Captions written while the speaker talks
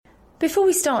Before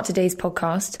we start today's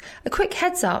podcast, a quick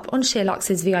heads up on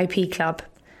Luxe's VIP Club.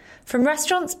 From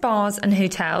restaurants, bars and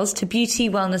hotels to beauty,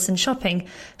 wellness and shopping,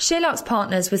 Luxe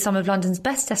partners with some of London's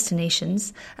best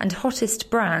destinations and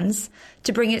hottest brands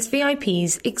to bring its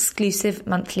VIPs exclusive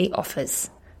monthly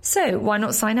offers. So why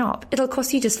not sign up? It'll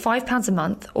cost you just £5 a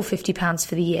month or £50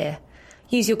 for the year.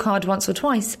 Use your card once or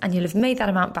twice and you'll have made that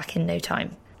amount back in no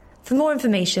time. For more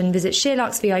information, visit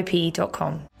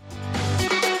sheerluxevip.com.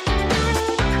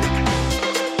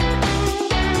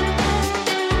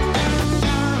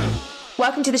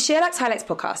 Welcome to the Luxe Highlights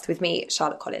podcast with me,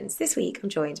 Charlotte Collins. This week I'm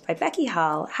joined by Becky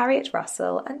Hull, Harriet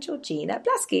Russell and Georgina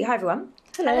Blasky. Hi everyone.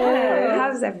 Hello.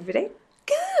 How's everybody?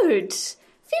 Good.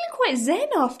 Feeling quite zen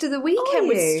after the weekend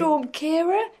with Storm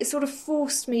Kira. It sort of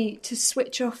forced me to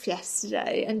switch off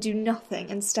yesterday and do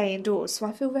nothing and stay indoors, so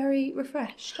I feel very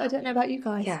refreshed. I don't know about you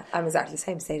guys. Yeah, I'm exactly the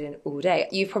same. Stayed in all day.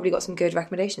 You've probably got some good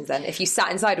recommendations then, if you sat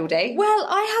inside all day. Well,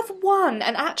 I have one,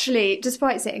 and actually,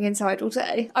 despite sitting inside all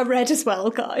day, I read as well,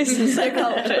 guys. So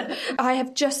cultured. I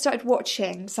have just started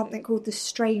watching something called The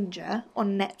Stranger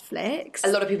on Netflix. A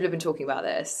lot of people have been talking about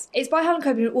this. It's by Helen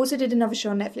Coben, who also did another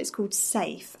show on Netflix called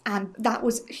Safe, and that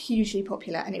was hugely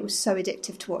popular and it was so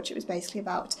addictive to watch. It was basically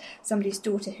about somebody's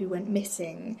daughter who went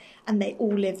missing and they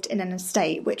all lived in an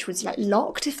estate which was like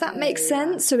locked, if that makes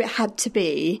sense. So it had to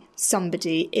be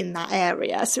somebody in that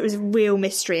area. So it was a real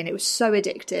mystery and it was so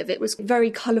addictive. It was very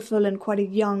colourful and quite a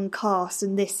young cast,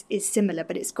 and this is similar,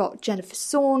 but it's got Jennifer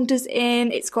Saunders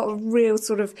in. It's got a real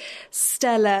sort of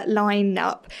stellar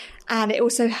lineup. And it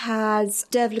also has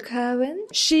Dervla Kirwan.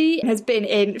 She was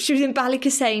in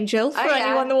Ballycus Angel, for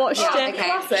anyone that watched it.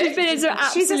 Okay. She's been in some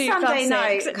absolute She's a Sunday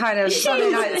classics. night kind of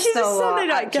Sunday night She's a Sunday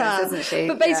night girl, isn't she?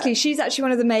 But basically, she's actually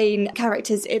one of the main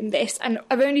characters in this. And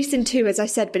I've only seen 2, as I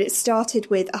said, but it started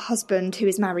with a husband who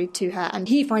is married to her, and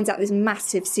he finds out this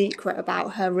massive secret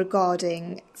about her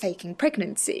regarding faking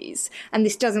pregnancies. And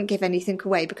this doesn't give anything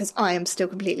away because I am still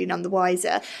completely none the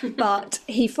wiser. But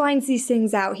he finds these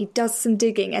things out, he does some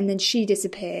digging, and then she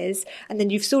disappears, and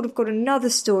then you've sort of got another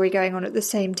story going on at the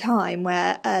same time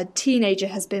where a teenager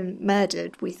has been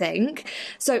murdered, we think.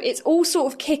 So it's all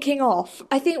sort of kicking off.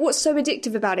 I think what's so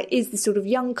addictive about it is the sort of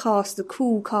young cast, the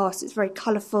cool cast. It's very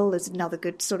colourful. There's another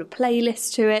good sort of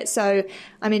playlist to it. So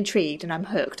I'm intrigued and I'm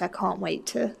hooked. I can't wait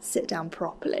to sit down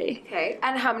properly. Okay,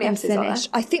 and how many episodes are there?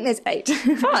 I think there's 8.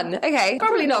 Fun, okay.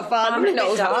 Probably not fun. Probably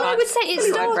not Well, I would say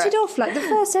it started off like the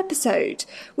first episode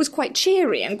was quite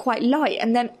cheery and quite light,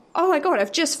 and then oh my god,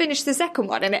 I've just finished the second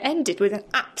one and it ended with an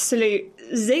absolute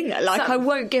zinger. Like, I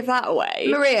won't give that away.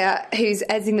 Maria, who's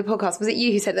editing the podcast, was it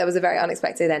you who said there was a very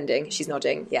unexpected ending? She's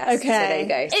nodding, yes. Okay. So there you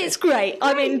go. It's great.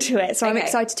 I'm into it, so I'm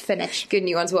excited to finish. Good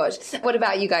new one to watch. What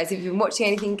about you guys? Have you been watching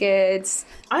anything good?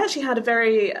 I actually had a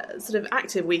very sort of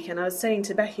active weekend. I was saying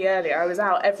to Becky earlier, I was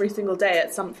out every single day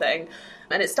at something.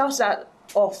 And it started out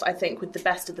off, I think, with The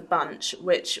Best of the Bunch,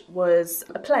 which was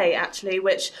a play, actually,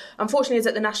 which unfortunately is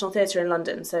at the National Theatre in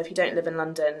London. So if you don't live in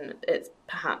London, it's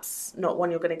perhaps not one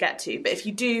you're going to get to. But if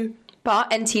you do...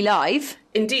 But NT Live.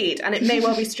 Indeed, and it may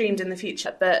well be streamed in the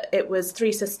future. But it was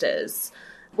Three Sisters,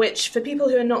 which, for people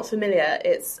who are not familiar,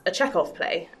 it's a Chekhov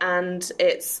play, and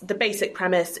the basic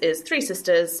premise is 3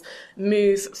 sisters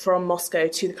move from Moscow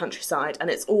to the countryside, and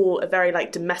it's all a very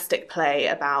domestic play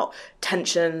about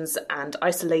tensions and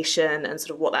isolation and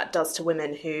sort of what that does to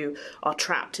women who are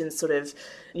trapped in sort of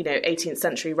 18th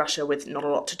century Russia with not a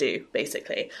lot to do,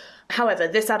 basically. However,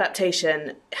 this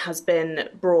adaptation has been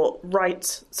brought right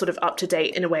sort of up to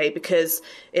date in a way because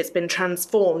it's been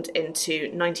transformed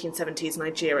into 1970s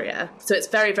Nigeria. So it's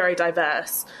very, very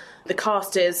diverse. The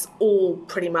cast is all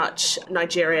pretty much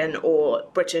Nigerian or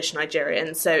British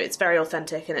Nigerian, so it's very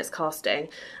authentic in its casting.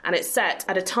 And it's set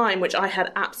at a time which I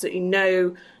had absolutely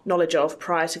no knowledge of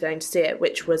prior to going to see it,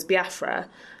 which was Biafra.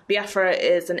 Biafra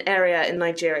is an area in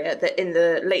Nigeria that in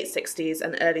the late 60s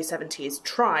and early 70s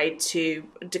tried to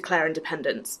declare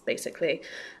independence, basically,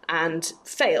 and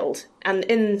failed. And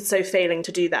in so failing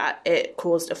to do that, it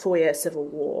caused a 4-year civil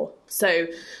war. So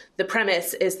the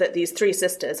premise is that these 3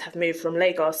 sisters have moved from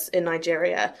Lagos in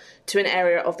Nigeria to an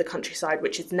area of the countryside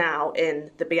which is now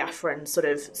in the Biafran sort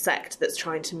of sect that's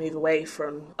trying to move away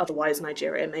from otherwise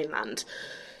Nigeria mainland.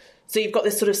 So you've got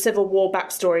this sort of civil war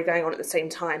backstory going on at the same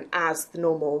time as the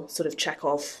normal sort of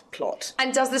Chekhov plot.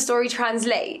 And does the story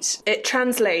translate? It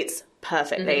translates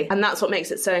perfectly, and that's what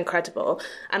makes it so incredible.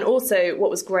 And also what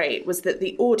was great was that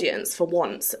the audience, for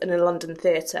once, in a London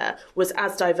theatre was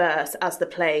as diverse as the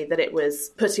play that it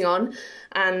was putting on.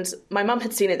 And my mum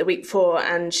had seen it the week before,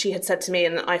 and she had said to me,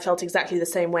 and I felt exactly the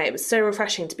same way, it was so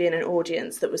refreshing to be in an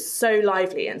audience that was so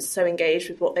lively and so engaged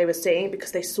with what they were seeing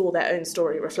because they saw their own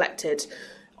story reflected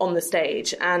on the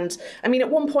stage. And I mean, at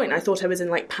one point I thought I was in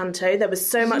like panto. There was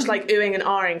so much like oohing and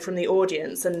ahhing from the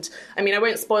audience. And I mean, I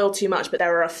won't spoil too much, but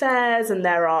there are affairs and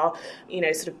there are, you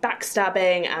know, sort of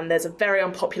backstabbing, and there's a very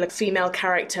unpopular female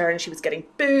character and she was getting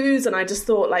booze. And I just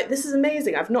thought, like, this is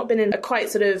amazing. I've not been in a quite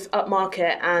sort of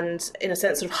upmarket and, in a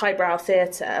sense, sort of highbrow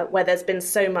theatre where there's been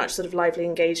so much sort of lively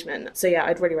engagement. So yeah,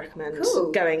 I'd really recommend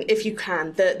going if you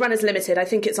can. The run is limited. I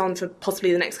think it's on for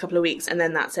possibly the next couple of weeks and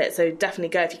then that's it. So definitely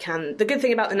go if you can. The good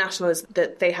thing about the National is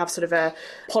that they have sort of a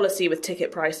policy with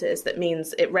ticket prices that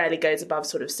means it rarely goes above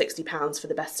sort of £60 for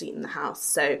the best seat in the house.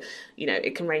 So, you know,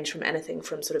 it can range from anything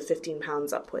from sort of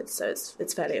 £15 upwards. So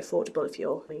it's fairly affordable if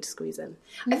you're going to squeeze in.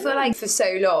 I feel like for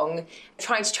so long,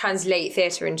 trying to translate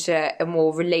theatre into a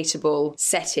more relatable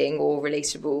setting or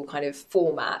relatable kind of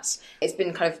format, it's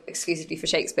been kind of exclusively for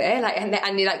Shakespeare. Like, and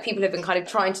like people have been kind of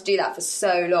trying to do that for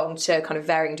so long to kind of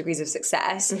varying degrees of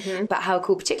success. But how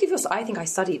cool, particularly for, I think I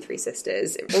studied Three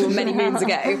Sisters many moons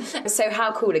ago. So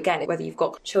how cool, again, whether you've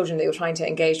got children that you're trying to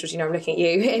engage, Georgina, I'm looking at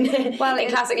you in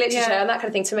classic literature and that kind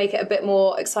of thing, to make it a bit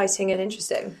more exciting and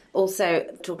interesting. Also,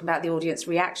 talking about the audience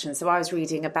reaction, so I was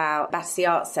reading about Battersea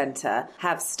Arts Centre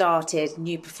have started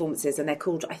new performances, and they're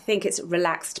called, I think it's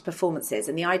relaxed performances,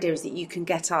 and the idea is that you can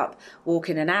get up, walk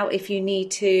in and out if you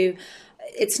need to.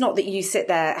 It's not that you sit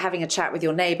there having a chat with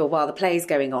your neighbour while the play's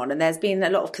going on. And there's been a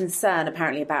lot of concern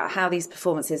apparently about how these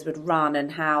performances would run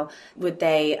and how would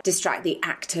they distract the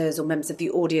actors or members of the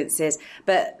audiences.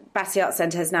 But Battersea Arts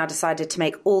Centre has now decided to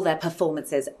make all their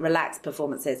performances relaxed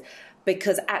performances,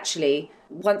 because actually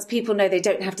once people know they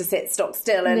don't have to sit stock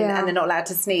still and they're not allowed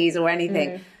to sneeze or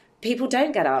anything, people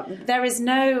don't get up. There is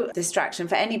no distraction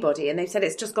for anybody, and they've said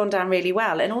it's just gone down really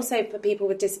well. And also for people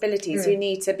with disabilities who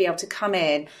need to be able to come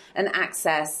in and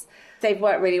access, they've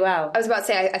worked really well. I was about to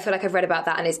say, I feel like I've read about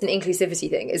that, and it's an inclusivity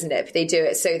thing, isn't it? They do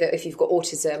it so that if you've got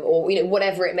autism or, you know,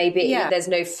 whatever it may be, there's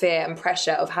no fear and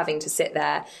pressure of having to sit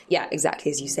there,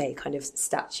 exactly as you say, kind of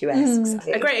statuesque.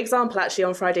 A great example, actually,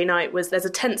 on Friday night was there's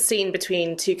a tense scene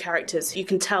between two characters. You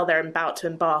can tell they're about to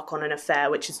embark on an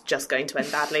affair, which is just going to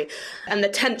end badly. And the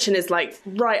tension is, like,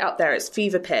 right up there. It's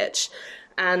fever pitch.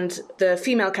 And the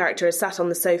female character is sat on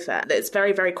the sofa. It's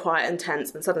very, very quiet and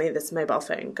tense, and suddenly this mobile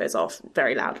phone goes off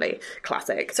very loudly.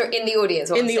 Classic. So in the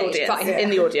audience or in the audience, fine. In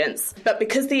the audience. But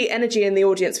because the energy in the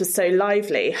audience was so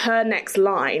lively, her next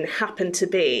line happened to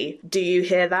be, "Do you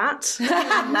hear that?"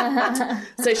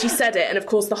 So she said it, and of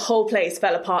course the whole place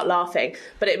fell apart laughing.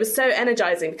 But it was so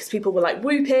energising because people were like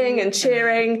whooping and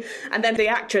cheering, and then the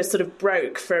actress sort of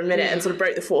broke for a minute and sort of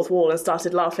broke the fourth wall and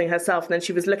started laughing herself, and then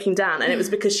she was looking down, and it was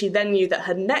because she then knew that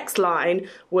her next line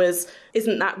was,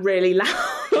 "Isn't that really loud?"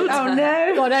 Oh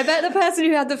no. God, I bet the person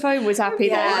who had the phone was happy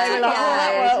then. They were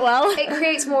like, well. It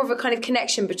creates more of a kind of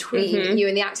connection between you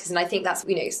and the actors, and I think that's,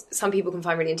 you know, some people can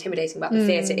find really intimidating about the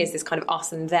theatre is this kind of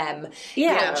us and them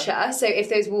culture. So if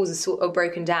those walls are sort of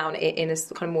broken down in a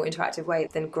kind of more interactive way,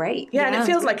 then great. Yeah, and it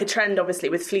feels like a trend, obviously,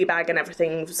 with Fleabag and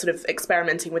everything, sort of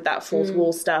experimenting with that fourth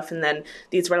wall stuff, and then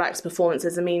these relaxed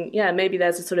performances. I mean, maybe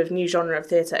there's a sort of new genre of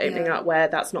theatre opening up where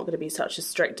that's not going to be such a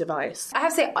strict device. I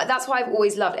have to say, that's why I've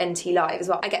always loved NT Live as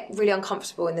well. I get really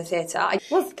uncomfortable in the theatre.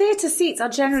 Well, theatre seats are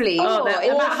generally they're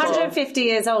about 150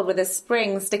 years old with a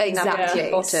spring sticking up at the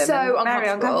bottom. So very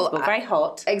uncomfortable, very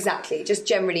hot. Exactly. Just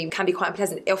generally can be quite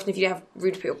unpleasant. Often if you don't have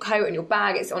room to put your coat and your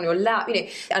bag, it's on your lap, you know.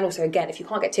 And also, again, if you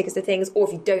can't get tickets to things, or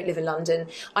if you don't live in London,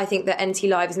 I think that NT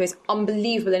Live is the most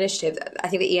unbelievable initiative. I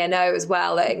think the ENO as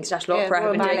well, the International Opera,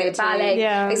 have been doing it, ballet.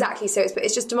 Yeah. Exactly. So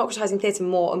it's just democratising theatre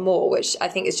more and more, which I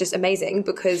think is just amazing,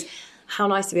 because how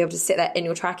nice to be able to sit there in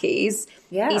your trackies,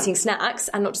 eating snacks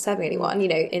and not disturbing anyone, you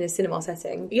know, in a cinema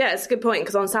setting. Yeah, it's a good point,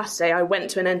 because on Saturday I went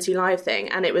to an NT Live thing,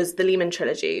 and it was the Lehman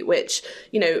trilogy, which,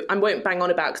 you know, I won't bang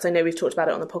on about because I know we've talked about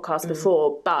it on the podcast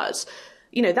before, but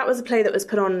you know, that was a play that was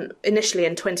put on initially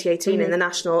in 2018 in the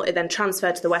National. It then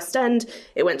transferred to the West End.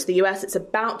 It went to the US. It's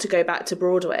about to go back to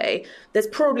Broadway. There's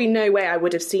probably no way I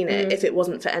would have seen it if it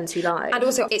wasn't for NT Live. And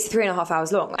also, it's 3.5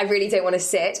 hours long. I really don't want to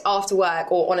sit after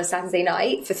work or on a Saturday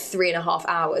night for 3.5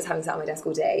 hours having sat at my desk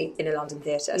all day in a London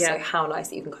theatre. So how nice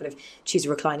that you can kind of choose a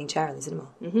reclining chair in the cinema.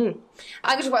 I'm going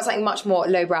to talk about something much more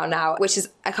lowbrow now, which is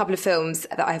a couple of films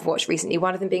that I have watched recently,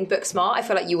 one of them being Booksmart. I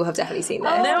feel like you will have definitely seen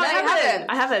this. No,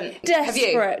 I haven't. Have you?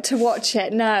 Desperate to watch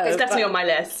it, no. It's definitely on my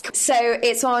list. So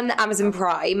it's on Amazon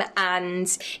Prime, and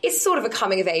it's sort of a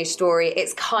coming of age story.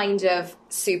 It's kind of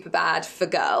Superbad for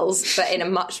girls, but in a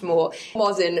much more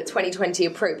modern 2020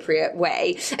 appropriate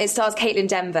way. It stars Caitlin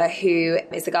Denver, who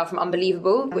is the girl from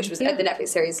Unbelievable, which was the Netflix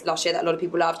series last year that a lot of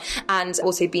people loved, and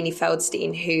also Beanie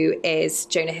Feldstein, who is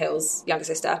Jonah Hill's younger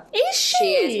sister. Is she?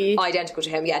 She is identical to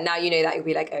him. Yeah, now you know that, you'll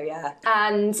be like, oh yeah.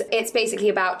 And it's basically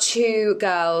about two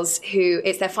girls who,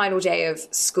 it's their final day of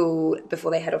school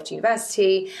before they head off to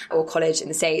university or college in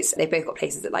the States. They've both got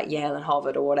places at like Yale and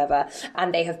Harvard or whatever,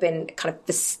 and they have been kind of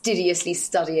fastidiously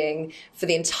studying for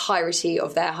the entirety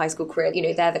of their high school career. You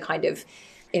know, they're the kind of,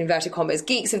 inverted commas,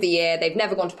 geeks of the year. They've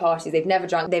never gone to parties, they've never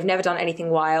drunk, they've never done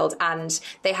anything wild, and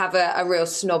they have a real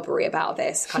snobbery about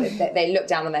this. Kind of, they look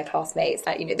down on their classmates.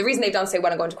 You know, the reason they've done so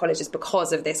well and gone to college is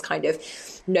because of this kind of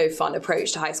no fun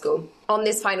approach to high school. On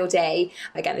this final day,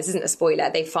 again, this isn't a spoiler,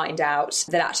 they find out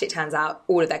that actually it turns out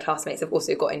all of their classmates have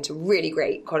also got into really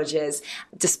great colleges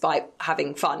despite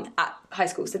having fun at high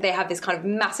school. So they have this kind of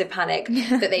massive panic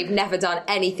that they've never done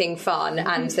anything fun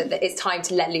and that it's time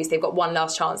to let loose. They've got one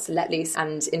last chance to let loose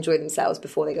and enjoy themselves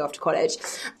before they go off to college.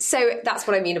 So that's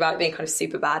what I mean about it being kind of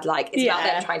super bad. Like, it's about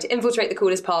them trying to infiltrate the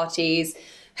coolest parties,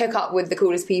 hook up with the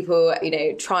coolest people, you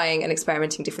know, trying and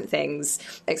experimenting different things,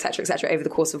 etc., over the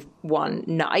course of one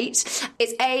night.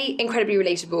 It's incredibly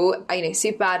relatable, you know,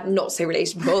 super bad, not so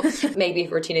relatable. Maybe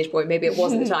for a teenage boy, maybe it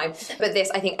was at the time. But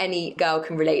this, I think any girl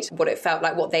can relate what it felt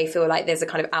like, what they feel like. There's a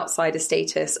kind of outsider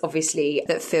status, obviously,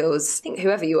 that feels, I think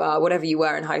whoever you are, whatever you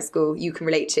were in high school, you can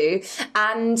relate to.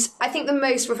 And I think the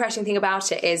most refreshing thing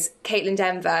about it is Caitlin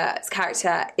Denver's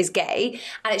character is gay,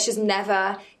 and it's just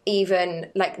never even,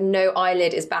 like, no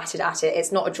eyelid is batted at it.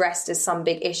 It's not addressed as some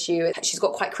big issue. She's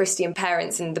got quite Christian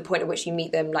parents, and the point at which you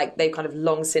meet them, like, they've kind of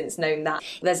long since known that.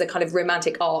 There's a kind of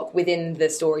romantic arc within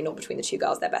the story, not between the two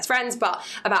girls, they're best friends, but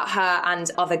about her and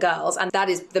other girls, and that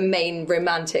is the main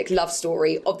romantic love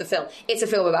story of the film. It's a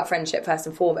film about friendship first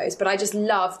and foremost, but I just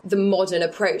love the modern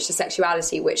approach to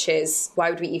sexuality, which is,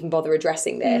 why would we even bother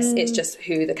addressing this? It's just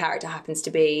who the character happens to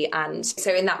be, and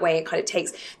so in that way it kind of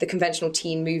takes the conventional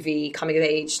teen movie coming of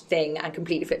age thing and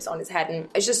completely flips it on its head. And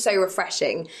it's just so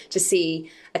refreshing to see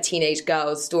a teenage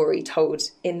girl's story told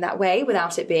in that way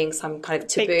without it being some kind of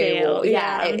taboo or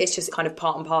it's just kind of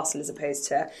part and parcel as opposed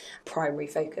to primary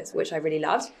focus, which I really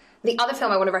loved. The other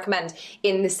film I want to recommend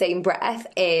in the same breath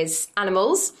is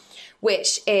Animals,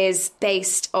 which is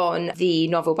based on the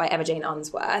novel by Emma Jane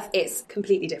Unsworth. It's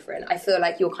completely different. I feel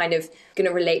like you're kind of going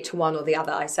to relate to one or the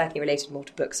other. I certainly related more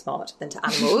to Booksmart than to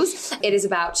Animals. It is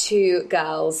about two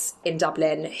girls in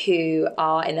Dublin who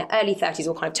are in their early 30s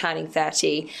or kind of turning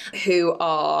 30, who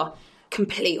are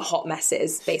complete hot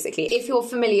messes, basically. If you're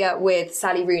familiar with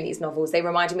Sally Rooney's novels, they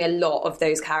reminded me a lot of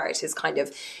those characters, kind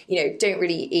of, you know, don't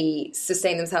really eat,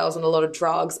 sustain themselves on a lot of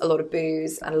drugs, a lot of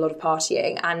booze, and a lot of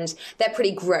partying. And they're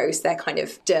pretty gross. They're kind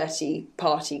of dirty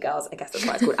party girls. I guess that's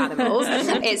why it's called Animals.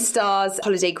 It stars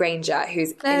Holiday Granger,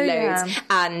 who's in Loads,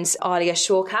 and Alia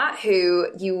Shawkat, who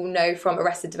you know from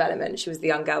Arrested Development. She was the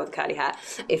young girl with curly hair,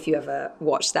 if you ever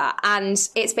watched that. And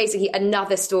it's basically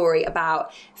another story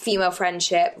about female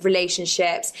friendship, relationships.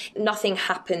 Nothing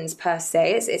happens per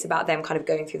se. It's about them kind of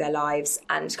going through their lives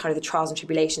and kind of the trials and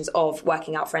tribulations of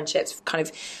working out friendships, kind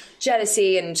of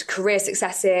jealousy and career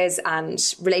successes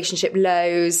and relationship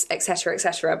lows,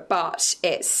 etc. But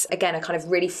it's, again, a kind of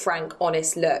really frank,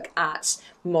 honest look at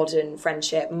modern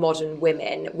friendship, modern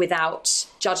women, without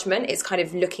judgment. It's kind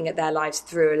of looking at their lives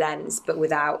through a lens, but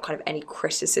without kind of any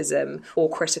criticism or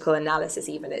critical analysis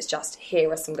even. It's just,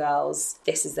 here are some girls,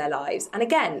 this is their lives. And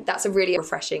again, that's a really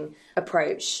refreshing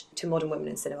approach to modern women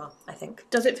in cinema, I think.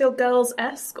 Does it feel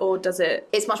girls-esque, or does it...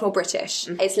 It's much more British.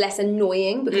 It's less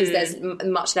annoying because there's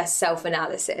much less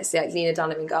self-analysis. Like, Lena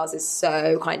Dunham in Girls is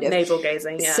so kind of...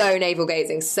 navel-gazing, so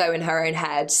navel-gazing, so in her own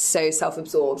head, so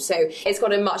self-absorbed. So it's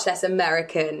got a much less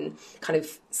American kind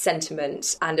of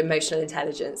sentiment and emotional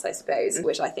intelligence, I suppose,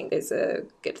 which I think is a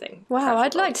good thing. Wow,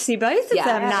 I'd like to see both of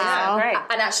them now. Great.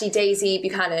 And actually, Daisy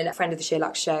Buchanan, a friend of the Sheer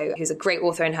Luxe show, who's a great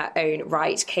author in her own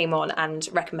right, came on and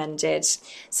recommended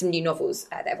some new novels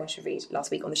that everyone should read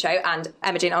last week on the show. And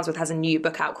Emma Jane Unsworth has a new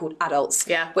book out called Adults.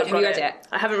 Yeah, have you read it?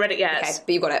 I haven't read it yet. Okay,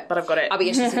 but you've got it. But I've got it. I'll be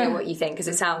interested to know what you think, because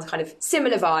it sounds kind of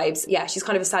similar vibes. Yeah, she's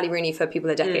kind of a Sally Rooney for people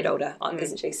a decade older,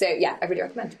 isn't she? So yeah, I really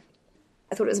recommend.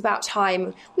 I thought it was about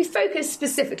time we focused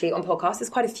specifically on podcasts. There's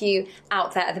quite a few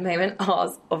out there at the moment,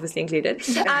 ours obviously included.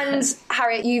 And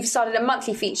Harriet, you've started a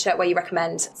monthly feature where you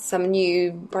recommend some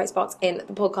new bright spots in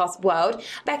the podcast world.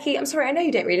 Becky, I'm sorry, I know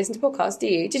you don't really listen to podcasts, do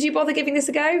you? Did you bother giving this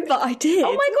a go? But I did.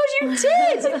 Oh my God, you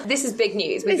did! This is big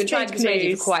news. We've been trying to persuade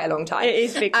you for quite a long time. It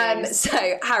is big news.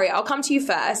 So, Harriet, I'll come to you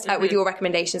first with your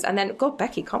recommendations, and then, God,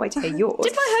 Becky, can't wait to hear yours.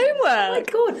 Did my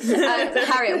homework. Oh my God.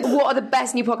 Harriet, what are the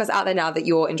best new podcasts out there now that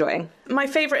you're enjoying? My My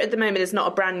favourite at the moment is not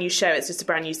a brand new show, it's just a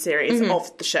brand new series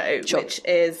of the show, which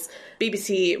is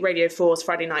BBC Radio 4's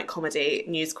Friday night comedy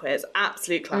News Quiz.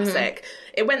 Absolute classic.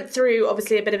 It went through,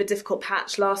 obviously, a bit of a difficult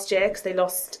patch last year because they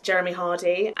lost Jeremy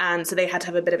Hardy, and so they had to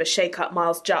have a bit of a shake-up.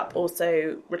 Miles Jupp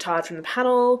also retired from the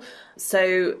panel.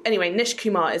 So anyway, Nish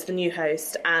Kumar is the new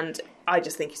host, and I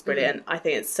just think he's brilliant. I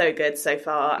think it's so good so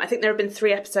far. I think there have been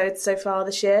 3 episodes so far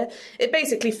this year. It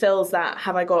basically fills that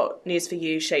have I got news for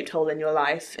you shaped hole in your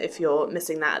life if you're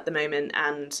missing that at the moment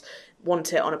and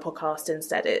want it on a podcast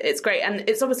instead. It's great, and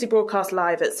it's obviously broadcast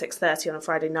live at 6:30 on a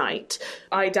Friday night.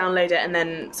 I download it and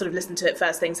then sort of listen to it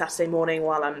first thing Saturday morning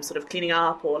while I'm sort of cleaning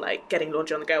up or like getting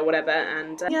laundry on the go or whatever,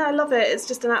 and yeah, I love it. It's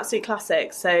just an absolute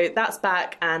classic. So that's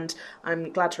back, and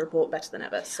I'm glad to report better than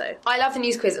ever. So I love the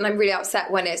News Quiz, and I'm really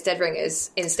upset when it's Dead Ringers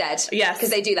instead. Yes,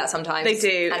 because they do that sometimes. They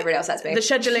do, and it really upsets me. The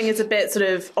scheduling is a bit sort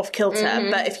of off kilter,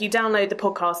 but if you download the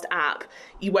podcast app,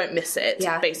 you won't miss it,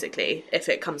 basically, if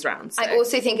it comes round. So. I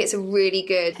also think it's a really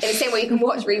good, in the same way you can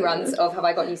watch reruns of Have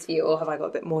I Got News For You or Have I Got a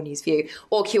Bit More News For You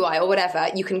or QI or whatever,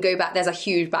 you can go back, there's a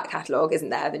huge back catalogue, isn't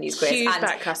there, the News Quiz? Huge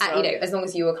back catalogue. And, you know, as long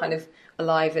as you were kind of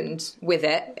alive and with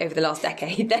it over the last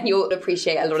decade, then you'll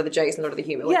appreciate a lot of the jokes and a lot of the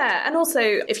humour. Yeah, and also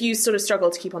if you sort of struggle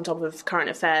to keep on top of current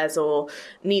affairs or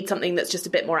need something that's just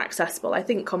a bit more accessible, I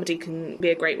think comedy can be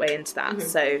a great way into that.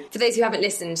 So for those who haven't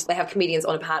listened, they have comedians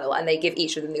on a panel and they give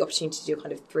each of them the opportunity to do a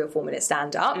kind of 3 or 4 minute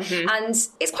stand-up, and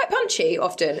it's quite punchy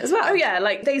often as well. Oh yeah,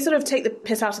 like they sort of take the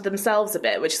piss out of themselves a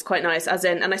bit, which is quite nice, as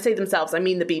in, and I say themselves, I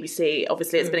mean the BBC.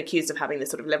 Obviously it's been accused of having this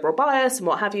sort of liberal bias and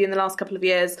what have you in the last couple of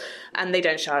years, and they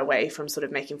don't shy away from sort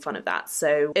of making fun of that.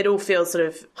 So it all feels sort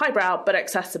of highbrow but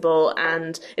accessible,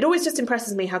 and it always just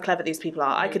impresses me how clever these people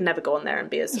are. I could never go on there and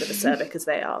be as sort of acerbic as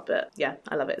they are, but yeah,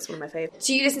 I love it. It's one of my favourites.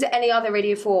 Do you listen to any other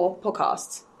Radio 4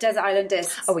 podcasts? Desert Island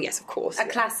Discs. Oh yes, of course. A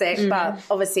classic, but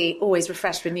obviously always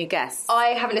refreshed with new guests. I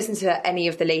haven't listened to any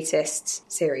of the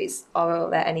latest series. Are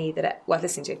there any that are worth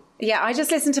listening to? Yeah, I just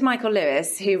listened to Michael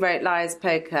Lewis, who wrote Liar's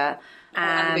Poker.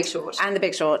 And The Big Short. And The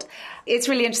Big Short. It's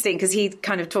really interesting because he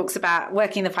kind of talks about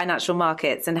working the financial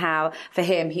markets and how, for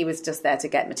him, he was just there to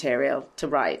get material to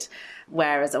write.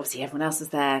 Whereas, obviously, everyone else was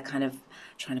there kind of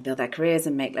trying to build their careers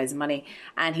and make loads of money.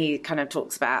 And he kind of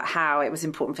talks about how it was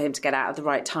important for him to get out at the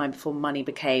right time before money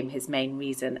became his main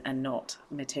reason and not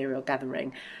material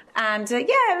gathering. And yeah,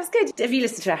 it was good. Have you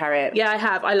listened to it, Harriet? Yeah, I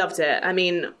have. I loved it. I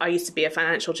mean, I used to be a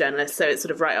financial journalist, so it's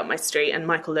sort of right up my street. And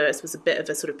Michael Lewis was a bit of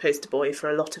a sort of poster boy for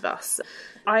a lot of us.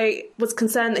 I was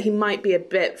concerned that he might be a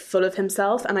bit full of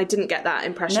himself, and I didn't get that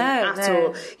impression at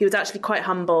all. He was actually quite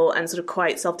humble and sort of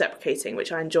quite self-deprecating,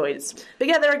 which I enjoyed. But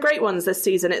yeah, there are great ones this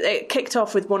season. It kicked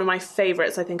off with one of my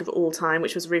favourites, I think, of all time,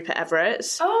 which was Rupert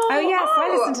Everett. Oh yes,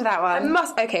 I listened to that one.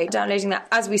 Okay, downloading that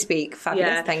as we speak. Fabulous,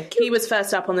 yeah, thank you. He was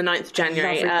first up on the 9th of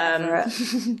January.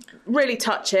 Really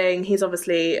touching. He's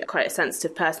obviously quite a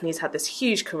sensitive person. He's had this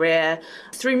huge career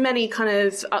through many kind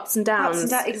of ups and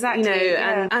downs. Exactly. You know,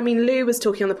 and I mean, Lou was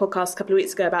talking on the podcast a couple of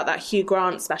weeks ago about that Hugh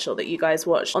Grant special that you guys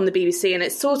watched on the BBC, and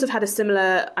it sort of had a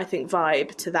similar, I think,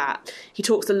 vibe to that. He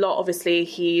talks a lot, obviously,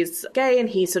 he's gay and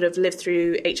he sort of lived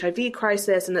through HIV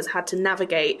crisis and has had to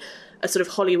navigate a sort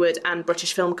of Hollywood and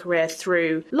British film career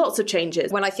through lots of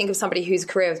changes. When I think of somebody whose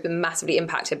career has been massively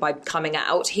impacted by coming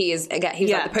out, he was like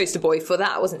the poster boy for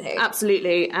that, wasn't he?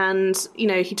 Absolutely. And, you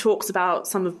know, he talks about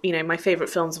some of, you know, my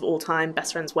favourite films of all time,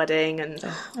 Best Friend's Wedding and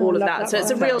all of that. So it's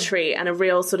a real treat and a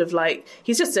real sort of like,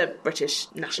 he's just a British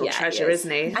national treasure, isn't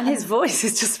he? And his voice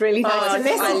is just really nice to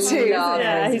listen to.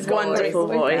 Yeah, his wonderful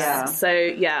voice. Yeah. So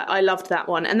yeah, I loved that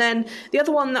one. And then the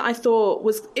other one that I thought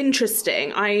was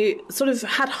interesting, I sort of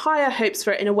had higher hopes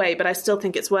for it in a way, but I still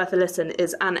think it's worth a listen,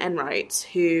 is Anne Enright,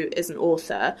 who is an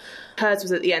author. Hers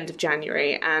was at the end of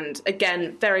January, and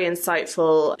again, very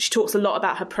insightful. She talks a lot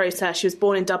about her process. She was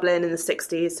born in Dublin in the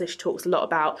 60s, so she talks a lot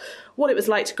about what it was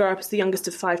like to grow up as the youngest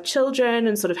of 5 children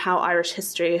and sort of how Irish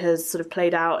history has sort of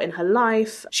played out in her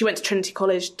life. She went to Trinity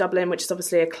College, Dublin, which is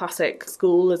obviously a classic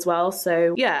school as well.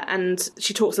 So yeah, and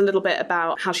she talks a little bit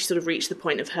about how she sort of reached the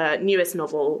point of her newest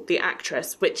novel, The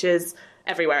Actress, which is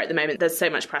everywhere at the moment. There's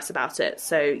so much press about it.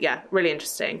 So yeah, really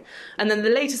interesting. And then the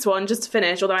latest one, just to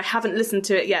finish, although I haven't listened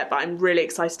to it yet, but I'm really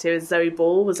excited to, is Zoe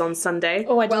Ball, was on Sunday.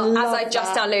 Oh, as I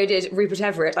just downloaded Rupert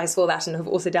Everett, I saw that and have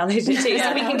also downloaded it too,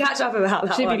 so we can catch up about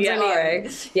that one tomorrow.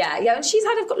 Yeah, and she's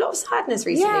got a lot of sadness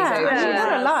recently. She's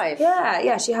had her life.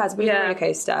 Yeah, she has. Been a roller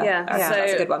coaster. Yeah, so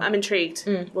that's a good one. I'm intrigued.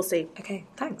 We'll see. Okay,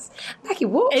 thanks. Becky,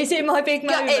 what? Is it my big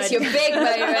moment? It's your big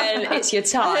moment. It's your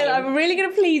time. I'm really going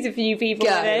to please a few people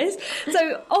with this.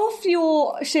 So off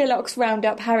your Sherlock's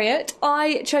Roundup, Harriet,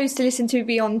 I chose to listen to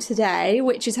Beyond Today,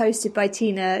 which is hosted by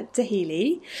Tina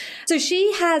Tahili. So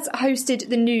she has hosted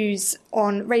the news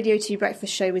on Radio 2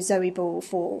 Breakfast Show with Zoe Ball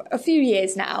for a few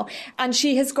years now, and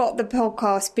she has got the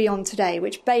podcast Beyond Today,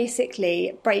 which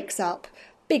basically breaks up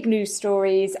big news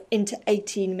stories into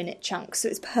 18-minute chunks. So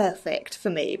it's perfect for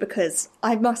me because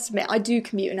I must admit I do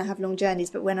commute and I have long journeys,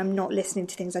 but when I'm not listening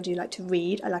to things, I do like to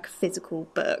read. I like a physical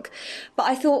book. But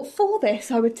I thought for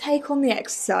this I would take on the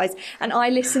exercise, and I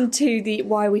listened to the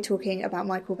Why Are We Talking About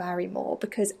Michael Barrymore,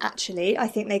 because actually I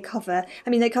think they cover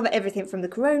everything from the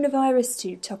coronavirus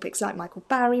to topics like Michael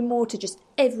Barrymore to just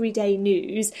everyday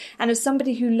news. And as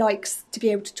somebody who likes to be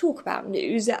able to talk about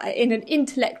news in an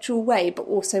intellectual way, but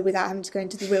also without having to go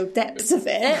into the real depths of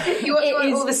it. You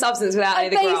want all the substance without any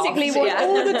of the graphs. I basically want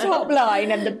all the top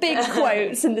line and the big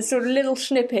quotes and the sort of little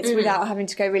snippets without having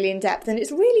to go really in depth. And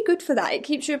it's really good for that. It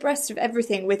keeps you abreast of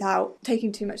everything without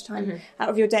taking too much time out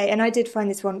of your day. And I did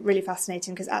find this one really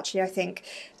fascinating because actually I think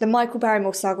the Michael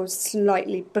Barrymore saga was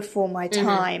slightly before my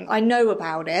time. I know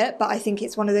about it, but I think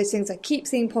it's one of those things I keep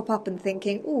seeing pop up and thinking,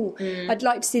 I'd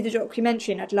like to see the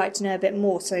documentary and I'd like to know a bit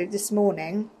more. So this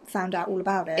morning found out all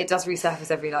about it. It does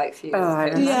resurface every few years. I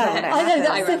know,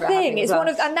 that's the thing. It's one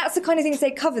of, and that's the kind of things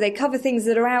they cover. They cover things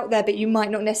that are out there, but you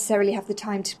might not necessarily have the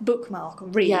time to bookmark or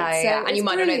read. Yeah, and you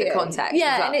might not know the context.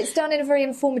 Yeah, as well. and it's done in a very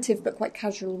informative but quite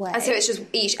casual way. And so it's just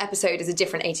each episode is a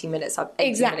different 18-minute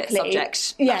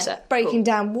subject matter. Breaking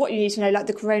down what you need to know. Like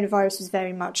the coronavirus was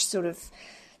very much sort of.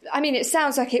 I mean, it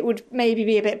sounds like it would maybe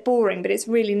be a bit boring, but it's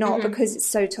really not because it's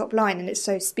so top line and it's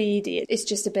so speedy. It's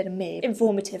just a bit of me,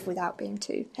 informative without being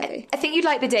too heavy. I think you'd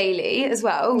like The Daily as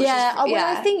well.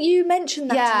 I think you mentioned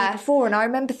that to me before, and I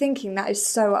remember thinking that is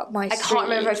so up my street. I can't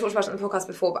remember if I talked about it on the podcast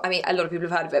before, but I mean, a lot of people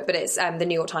have heard of it, but it's the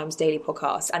New York Times daily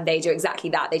podcast, and they do exactly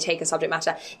that. They take a subject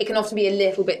matter. It can often be a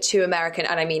little bit too American,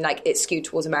 and I mean, like, it's skewed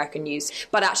towards American news.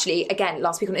 But actually, again,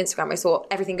 last week on Instagram, I saw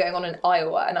everything going on in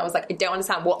Iowa, and I was like, I don't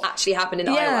understand what actually happened in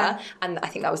Iowa. And I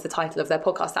think that was the title of their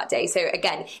podcast that day. So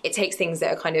again, it takes things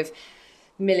that are kind of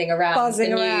milling around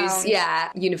buzzing the news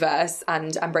universe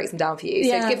and breaks them down for you.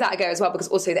 So give that a go as well, because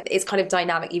also it's kind of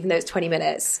dynamic. Even though it's 20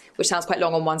 minutes, which sounds quite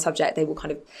long on one subject, they will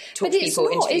kind of talk to people,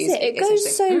 interviews. Is it? It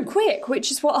goes so quick,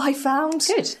 which is what I found.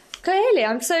 Good.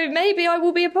 Clearly, so maybe I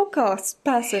will be a podcast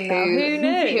person now. Who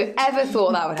knew? Whoever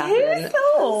thought that would happen? Who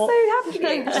thought? So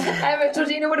happy.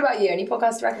 Georgina, what about you? Any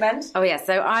podcasts to recommend? Oh, yeah.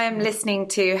 So I am listening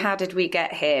to How Did We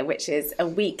Get Here, which is a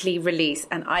weekly release,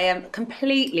 and I am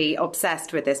completely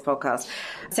obsessed with this podcast.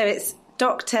 So it's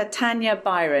Dr. Tanya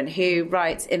Byron, who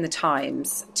writes in the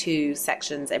Times 2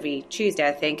 sections every Tuesday,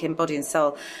 I think, in Body and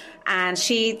Soul. And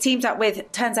she teams up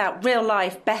with, turns out,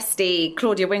 real-life bestie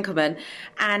Claudia Winkleman.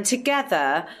 And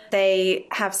together they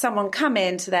have someone come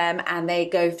in to them and they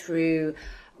go through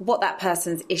what that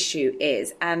person's issue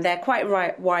is. And they're quite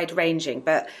wide-ranging.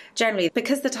 But generally,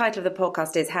 because the title of the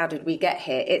podcast is How Did We Get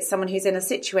Here, it's someone who's in a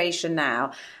situation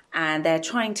now and they're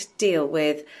trying to deal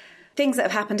with things that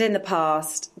have happened in the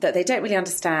past that they don't really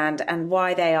understand and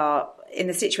why they are in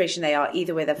the situation they are,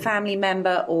 either with a family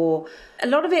member or a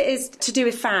lot of it is to do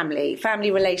with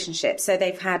family relationships. So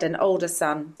they've had an older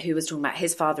son who was talking about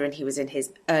his father and he was in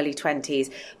his early 20s.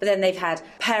 But then they've had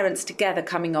parents together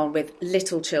coming on with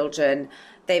little children.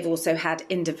 They've also had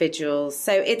individuals.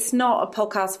 So it's not a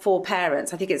podcast for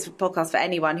parents. I think it's a podcast for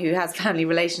anyone who has family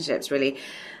relationships, really.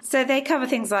 So they cover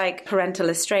things like parental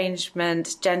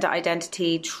estrangement, gender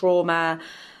identity, trauma,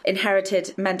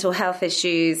 inherited mental health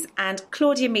issues, and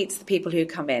Claudia meets the people who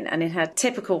come in and in her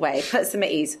typical way puts them at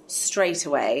ease straight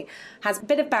away, has a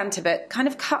bit of banter but kind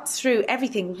of cuts through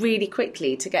everything really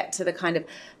quickly to get to the kind of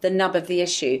the nub of the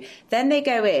issue. Then they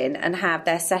go in and have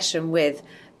their session with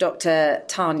Dr.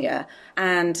 Tanya,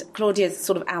 and Claudia's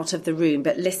sort of out of the room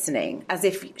but listening as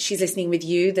if she's listening with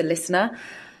you, the listener.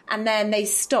 And then they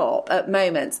stop at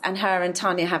moments and her and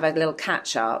Tanya have a little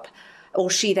catch up, or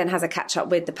she then has a catch-up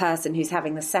with the person who's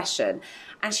having the session.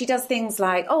 And she does things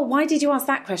like, oh, why did you ask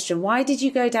that question? Why did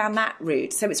you go down that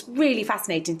route? So it's really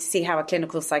fascinating to see how a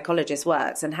clinical psychologist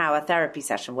works and how a therapy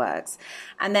session works.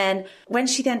 And then when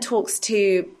she then talks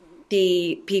to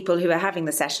the people who are having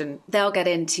the session, they'll get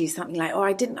into something like, oh,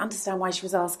 I didn't understand why she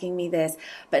was asking me this,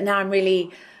 but now I'm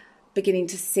really beginning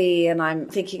to see and I'm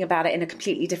thinking about it in a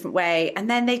completely different way. And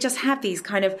then they just have these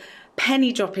kind of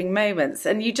penny dropping moments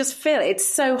and you just feel it's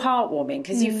so heartwarming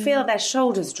because you feel their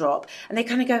shoulders drop and they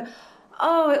kind of go,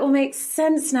 oh, it all makes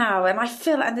sense now. And I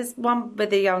feel, and there's one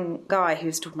with a young guy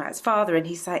who's talking about his father and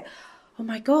he's like, oh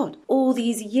my God, all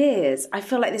these years, I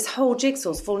feel like this whole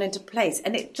jigsaw's fallen into place.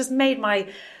 And it just made my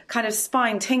kind of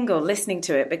spine tingle listening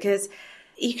to it because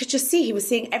you could just see he was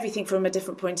seeing everything from a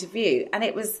different point of view. And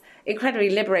it was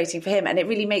incredibly liberating for him. And it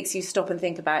really makes you stop and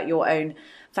think about your own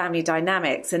family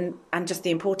dynamics and just the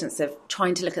importance of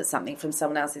trying to look at something from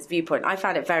someone else's viewpoint. I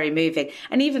found it very moving.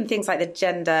 And even things like the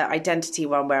gender identity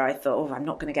one, where I thought, oh, I'm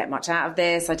not going to get much out of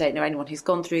this. I don't know anyone who's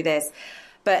gone through this.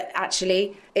 But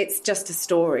actually, it's just a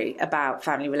story about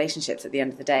family relationships at the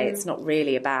end of the day. It's not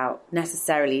really about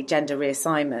necessarily gender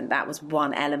reassignment. That was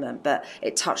one element, but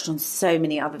it touched on so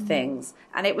many other things.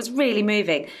 And it was really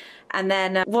moving. And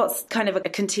then what's kind of a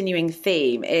continuing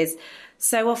theme is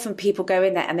so often people go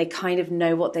in there and they kind of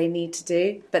know what they need to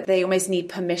do, but they almost need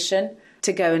permission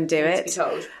to go and do it. To be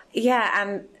told. Yeah,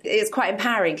 and it's quite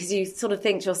empowering because you sort of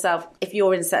think to yourself, if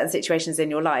you're in certain situations in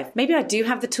your life, maybe I do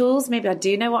have the tools, maybe I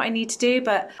do know what I need to do,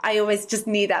 but I always just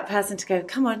need that person to go,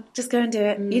 come on, just go and do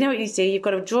it. You know what you need to do. You've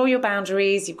got to draw your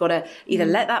boundaries. You've got to either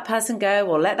let that person go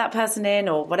or let that person in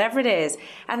or whatever it is.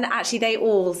 And actually, they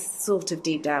all sort of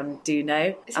deep down do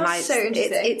know. It's so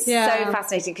interesting. It's so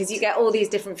fascinating because you get all these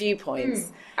different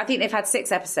viewpoints. I think they've had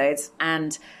 6 episodes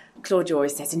and Claudia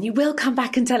always says, and you will come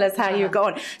back and tell us how you've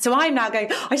gone. So I'm now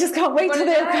going, I just can't wait till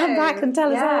they'll come back and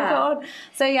tell us how it's gone.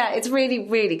 So yeah, it's really,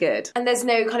 really good. And there's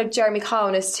no kind of Jeremy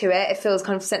Kyle-ness to it. It feels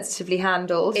kind of sensitively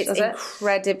handled. It's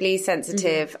incredibly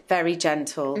sensitive, very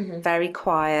gentle, very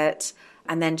quiet.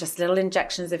 And then just little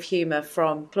injections of humour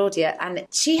from Claudia. And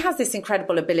she has this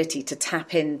incredible ability to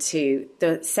tap into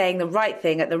saying the right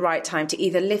thing at the right time to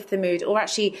either lift the mood or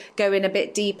actually go in a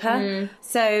bit deeper.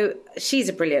 So she's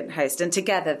a brilliant host. And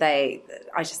together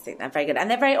I just think they're very good. And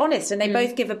they're very honest. And they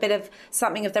both give a bit of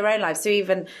something of their own lives. So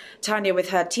even Tanya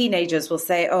with her teenagers will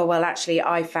say, oh, well, actually,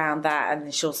 I found that.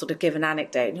 And she'll sort of give an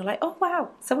anecdote. And you're like, oh, wow,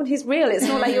 someone who's real. It's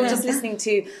not like you're just listening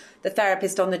to the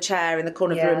therapist on the chair in the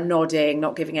corner of the room nodding,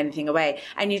 not giving anything away.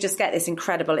 And you just get this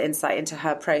incredible insight into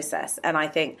her process. And I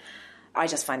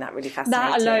just find that really fascinating.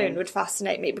 That alone would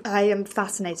fascinate me. I am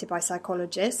fascinated by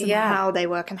psychologists and how they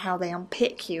work and how they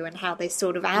unpick you and how they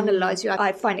sort of analyse you.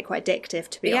 I find it quite addictive,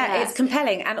 to be honest. Yeah, it's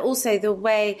compelling. And also the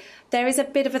way, there is a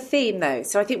bit of a theme though.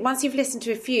 So I think once you've listened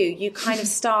to a few, you kind of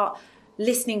start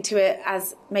listening to it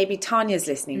as maybe Tanya's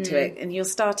listening to it. And you're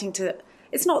starting to...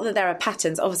 It's not that there are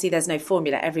patterns. Obviously, there's no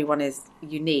formula. Everyone is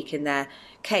unique in their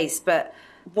case. But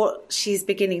what she's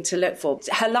beginning to look for,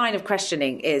 her line of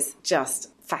questioning is just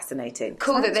fascinating.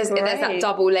 Cool that there's that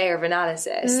double layer of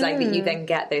analysis, like that you then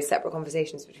get those separate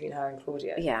conversations between her and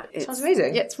Claudia. Yeah. Sounds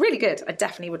amazing. Yeah, it's really good. I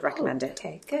definitely would recommend it.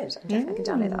 Okay, good. I definitely can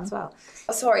download that as well.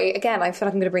 Oh, sorry, again, I feel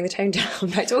like I'm going to bring the tone down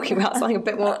by talking about something a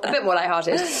bit more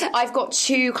lighthearted. I've got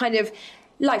 2 kind of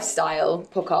lifestyle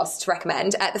podcasts to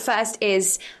recommend. The first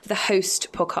is the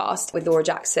Host podcast with Laura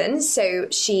Jackson. So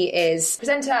she is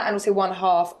presenter and also one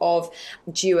half of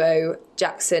duo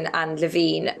Jackson and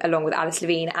Levine, along with Alice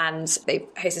Levine, and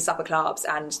they've hosted supper clubs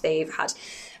and they've had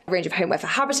a range of homeware for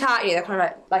Habitat. They're kind of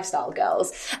like lifestyle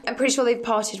girls. I'm pretty sure they've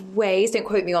parted ways, don't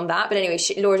quote me on that, but anyway,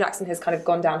 Laura Jackson has kind of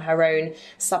gone down her own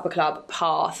supper club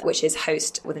path, which is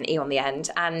Host with an E on the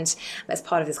end, and as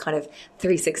part of this kind of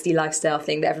 360 lifestyle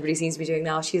thing that everybody seems to be doing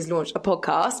now, she's launched a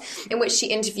podcast in which she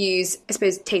interviews, I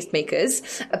suppose,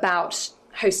 tastemakers about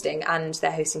hosting and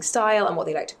their hosting style and what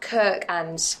they like to cook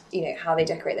and, how they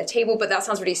decorate their table. But that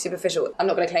sounds really superficial. I'm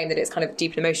not going to claim that it's kind of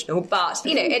deep and emotional, but,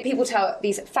 people tell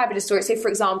these fabulous stories. So, for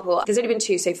example, there's only been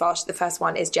 2 so far. The first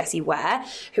one is Jessie Ware,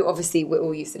 who obviously we're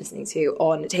all used to listening to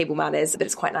on Table Manners, but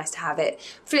it's quite nice to have it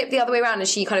flipped the other way around. And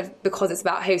she kind of, because it's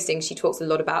about hosting, she talks a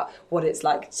lot about what it's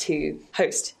like to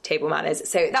host Table Manners.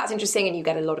 So that's interesting, and you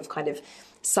get a lot of kind of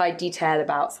side detail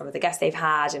about some of the guests they've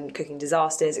had and cooking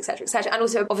disasters, etc., etc. And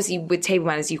also, obviously, with Table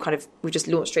Manners, we've just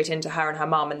launched straight into her and her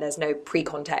mum, and there's no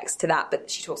pre-context to that, but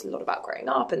she talks a lot about growing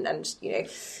up and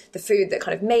the food that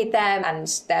kind of made them and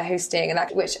their hosting, and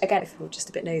that, which, again, if you're just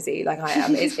a bit nosy like I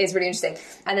am, is really interesting.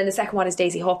 And then the second one is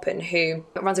Daisy Hoppen, who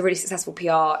runs a really successful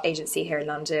PR agency here in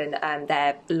London, and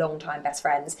they're long-time best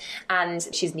friends, and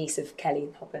she's niece of Kelly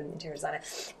Hoppen, interior designer,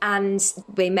 and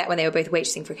they met when they were both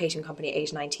waitressing for a catering company at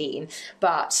age 19,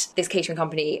 but this catering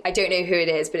company, I don't know who it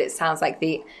is, but it sounds like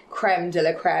the creme de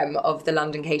la creme of the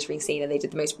London catering scene, and they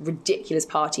did the most ridiculous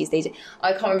parties.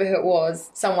 I can't remember who it was,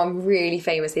 someone really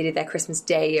famous. They did their Christmas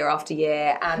Day year after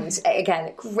year, and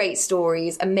again, great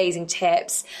stories, amazing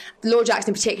tips. Laura Jackson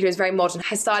in particular is very modern.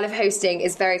 Her style of hosting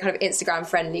is very kind of Instagram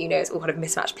friendly, it's all kind of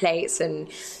mismatched plates and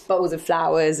bowls of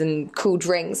flowers and cool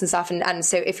drinks and stuff, and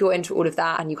so if you're into all of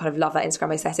that and you kind of love that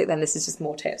Instagram aesthetic, then this is just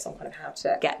more tips on kind of how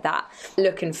to get that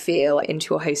look and feel in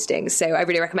into your hosting. So I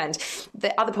really recommend.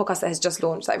 The other podcast that has just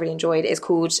launched that I really enjoyed is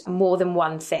called More Than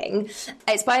One Thing.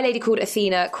 It's by a lady called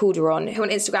Athena Calderon, who on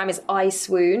Instagram is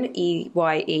iSwoon,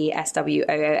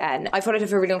 EYESWOON. I followed her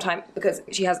for a really long time because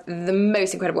she has the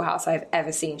most incredible house I've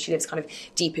ever seen. She lives kind of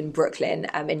deep in Brooklyn,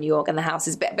 in New York, and the house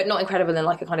is but not incredible in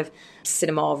like a kind of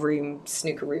cinema room,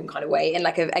 snooker room kind of way, in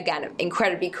like again,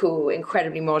 incredibly cool,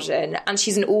 incredibly modern. And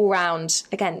she's an all-round,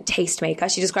 again,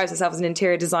 tastemaker. She describes herself as an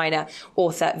interior designer,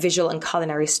 author, visual and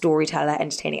culinary storyteller,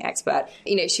 entertaining expert.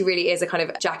 You know, she really is a kind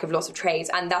of jack of lots of trades,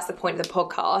 and that's the point of the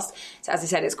podcast. So as I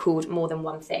said, it's called More Than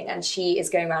One Thing, and she is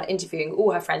going around interviewing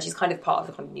all her friends. She's kind of part of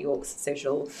the kind of New York's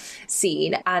social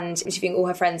scene, and interviewing all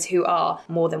her friends who are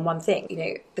more than one thing. You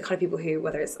know, the kind of people who,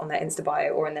 whether it's on their Insta bio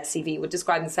or in their CV, would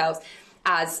describe themselves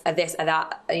as a this, a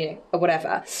that, you know, or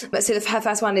whatever. But so her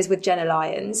first one is with Jenna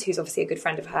Lyons, who's obviously a good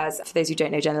friend of hers. For those who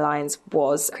don't know, Jenna Lyons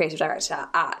was creative director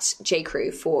at J.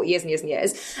 Crew for years and years and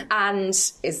years, and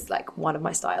is like one of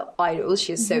my style idols.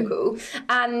 She is so cool.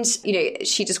 And, you know,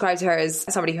 she describes her as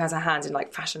somebody who has her hands in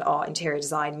like fashion, art, interior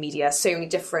design, media, so many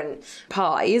different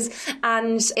pies.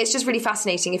 And it's just really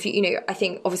fascinating. If you know, I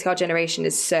think obviously our generation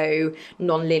is so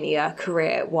non-linear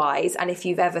career-wise. And if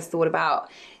you've ever thought about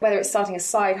whether it's starting a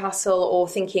side hustle or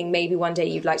thinking maybe one day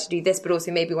you'd like to do this, but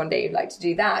also maybe one day you'd like to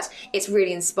do that, it's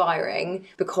really inspiring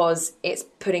because it's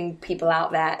putting people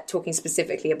out there talking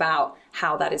specifically about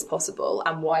how that is possible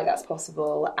and why that's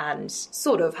possible and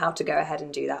sort of how to go ahead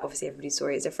and do that. Obviously, everybody's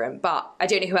story is different, but I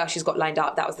don't know who else she's got lined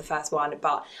up. That was the first one,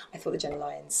 but I thought the Jenna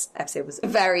Lyons episode was a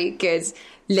very good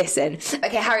listen.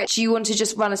 Okay, Harriet, do you want to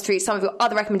just run us through some of your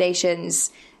other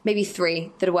recommendations? Maybe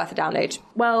 3 that are worth a download.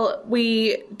 Well,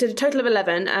 we did a total of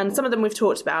 11, and some of them we've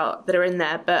talked about that are in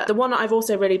there, but the one that I've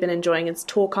also really been enjoying is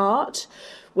Talk Art,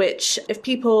 which if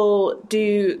people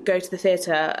do go to the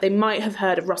theatre, they might have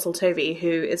heard of Russell Tovey, who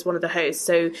is one of the hosts.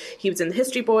 So he was in The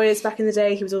History Boys back in the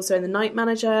day. He was also in The Night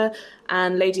Manager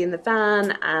and Lady in the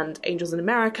Van and Angels in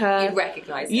America. You'd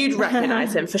recognise him. You'd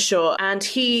recognise him for sure. And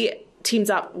he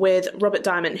teams up with Robert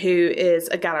Diamond, who is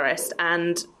a gallerist,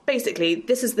 and basically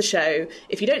this is the show.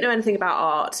 If you don't know anything about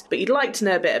art, but you'd like to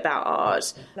know a bit about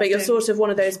art, but you're sort of one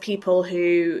of those people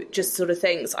who just sort of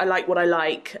thinks, I like what I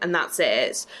like, and that's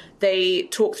it. They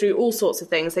talk through all sorts of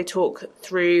things. They talk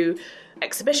through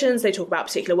exhibitions, they talk about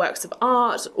particular works of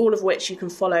art, all of which you can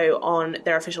follow on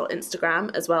their official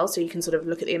Instagram as well, so you can sort of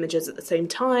look at the images at the same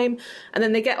time. And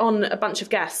then they get on a bunch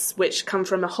of guests which come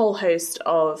from a whole host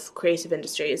of creative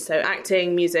industries, so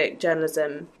acting, music,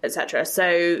 journalism, etc.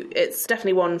 So it's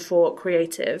definitely one for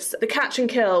creatives. The Catch and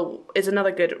Kill is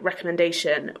another good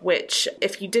recommendation, which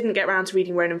if you didn't get around to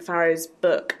reading Ronan Farrow's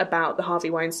book about the Harvey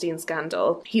Weinstein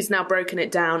scandal, he's now broken it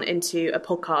down into a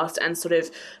podcast and sort of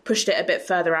pushed it a bit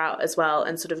further out as well,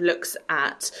 and sort of looks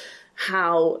at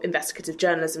how investigative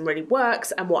journalism really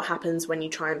works and what happens when you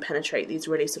try and penetrate these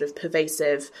really sort of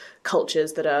pervasive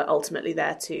cultures that are ultimately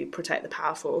there to protect the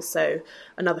powerful. So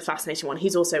another fascinating one.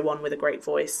 He's also one with a great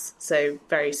voice, so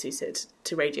very suited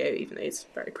to radio, even though he's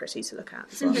very pretty to look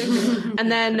at as well.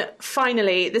 And then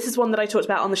finally, this is one that I talked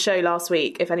about on the show last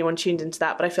week, if anyone tuned into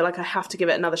that, but I feel like I have to give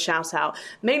it another shout out,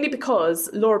 mainly because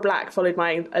Laura Black followed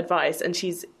my advice and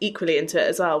she's equally into it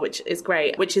as well, which is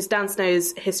great, which is Dan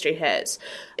Snow's History Hit.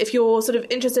 If you're sort of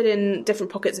interested in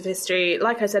different pockets of history,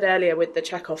 like I said earlier with the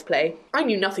Chekhov play, I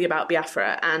knew nothing about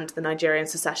Biafra and the Nigerian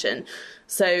secession.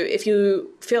 So if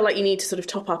you feel like you need to sort of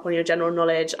top up on your general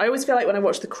knowledge, I always feel like when I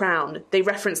watch The Crown, they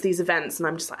reference these events and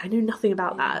I'm just like, I knew nothing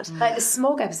about that. Like the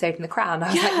Smog episode in The Crown,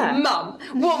 I was like,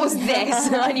 Mum, what was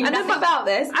this? I knew nothing about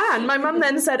this. And my mum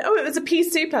then said, oh, it was a pea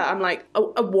super. I'm like,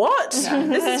 oh, a what?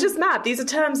 This is just mad. These are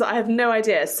terms that I have no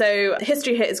idea. So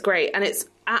History Hit is great, and it's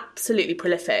absolutely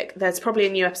prolific. There's probably a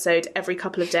new episode every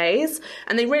couple of days,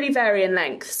 and they really vary in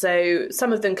length. So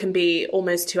some of them can be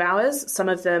almost 2 hours, some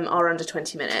of them are under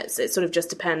 20 minutes. It sort of just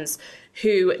depends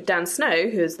who Dan Snow,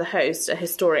 who is the host, a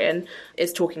historian,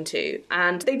 is talking to.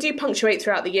 And they do punctuate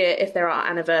throughout the year if there are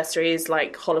anniversaries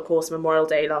like Holocaust Memorial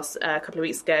Day a couple of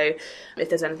weeks ago. If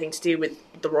there's anything to do with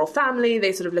the royal family,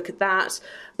 they sort of look at that.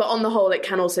 But on the whole, it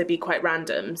can also be quite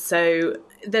random. So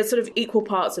there's sort of equal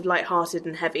parts of lighthearted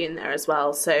and heavy in there as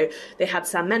well. So they had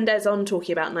Sam Mendes on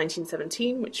talking about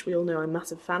 1917, which we all know I'm a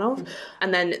massive fan of.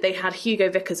 And then they had Hugo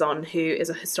Vickers on, who is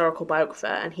a historical biographer,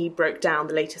 and he broke down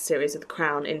the latest series of The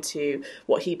Crown into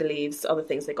what he believes are the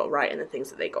things they got right and the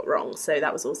things that they got wrong. So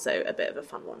that was also a bit of a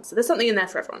fun one. So there's something in there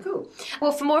for everyone. Cool.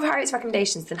 Well, for more of Harriet's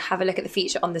recommendations, then have a look at the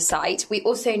feature on the site. We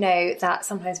also know that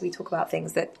sometimes we talk about things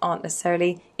things that aren't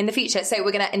necessarily in the future. So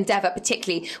we're going to endeavour,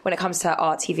 particularly when it comes to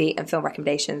our TV and film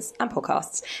recommendations and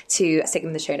podcasts, to stick them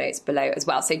in the show notes below as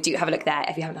well. So do have a look there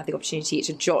if you haven't had the opportunity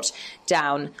to jot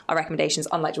down our recommendations,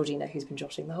 unlike Georgina, who's been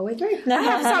jotting the whole way through. I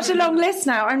have such a long list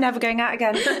now. I'm never going out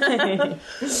again.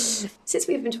 Since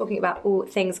we've been talking about all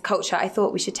things culture, I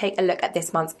thought we should take a look at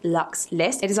this month's Luxe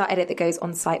list. It is our edit that goes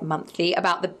on site monthly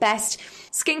about the best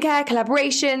skincare,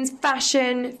 collaborations,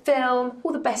 fashion, film,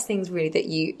 all the best things really that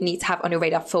you need to have on your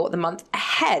radar for the month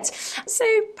ahead. So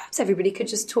perhaps everybody could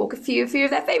just talk a few of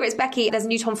their favourites. Becky, there's a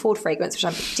new Tom Ford fragrance, which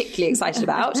I'm particularly excited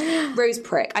about. Rose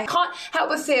Prick. I can't help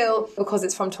but feel, because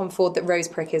it's from Tom Ford, that Rose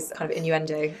Prick is kind of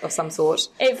innuendo of some sort.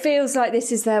 It feels like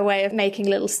this is their way of making a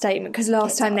little statement, because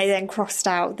last time they then crossed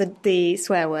out the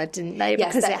swear word, didn't they?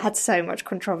 Yes, because it had so much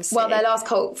controversy. Well, their last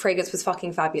cult fragrance was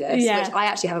fucking fabulous, which I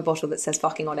actually have a bottle that says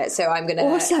fucking on it, so I'm going to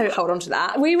hold on to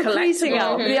that. We were creasing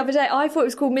up the other day. I thought it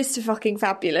was called Mr. Fucking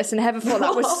Fabulous, and Heather thought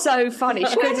that was so funny.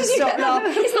 She couldn't stop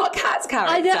laughing. It's not a cat's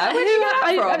character. I know. Where did you get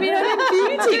that from? I mean, I know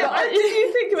beauty, but Did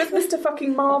you think it was Mr.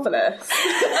 Fucking Marvellous?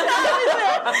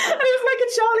 And it was like a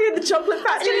Charlie and the Chocolate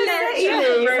Factory.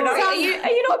 Are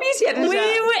you not a beauty editor? we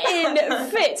were in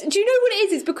fit. Do you know what it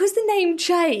is? It's because the name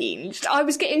changed. I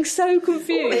was getting so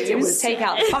confused. It was take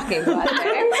out the fucking word.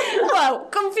 Well,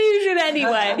 confusion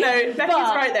anyway. No,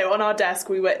 Becky's right though. On our desk,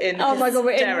 we were in. Oh my god,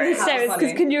 we're in hysterics. hysterics,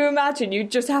 because can you imagine?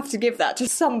 You'd just have to give that to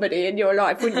somebody in your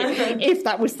life, wouldn't you? If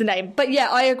that was the name. But yeah,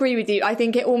 I agree with you. I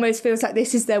think it almost feels like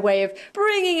this is their way of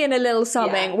bringing in a little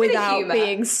something without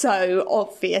being so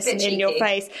obvious and in your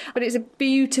face. But it's a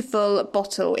beautiful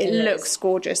bottle. It looks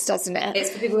gorgeous, doesn't it? It's,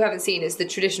 for people who haven't seen, it's the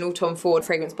traditional Tom Ford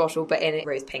fragrance bottle, but in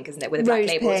rose pink, isn't it? With a black Rose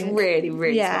label. pink. It's really,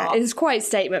 really smart. It's quite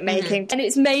statement making. And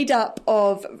it's made up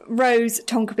of rose,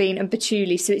 tonka bean and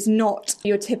patchouli, so it's not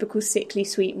your typical sickly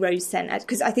sweet rose scent,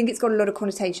 because I think it's got a lot of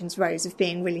connotations, rose, of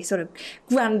being really sort of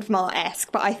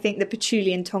grandma-esque, but I think the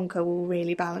patchouli and tonka will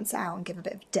really balance it out and give a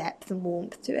bit of depth and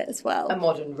warmth to it as well. A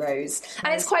modern rose.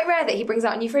 And it's quite rare that he brings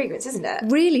out a new fragrance, isn't it?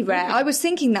 Really rare. I was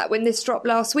thinking that when this dropped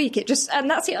last week, and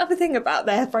that's the other thing about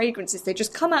their fragrances, they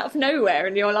just come out of nowhere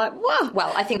and you're like, wow.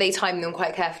 Well, I think they time them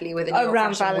quite carefully with a New York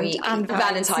Around Fashion Week. and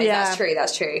Valentine, yeah.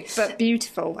 That's true. But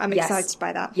beautiful. I'm excited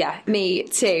by that. Yeah, me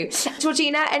too.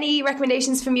 Georgina, any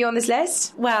recommendations from you on this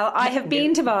list? Well, I have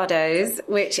been to Bardo's,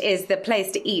 which is the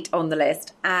place to eat on the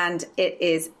list, and it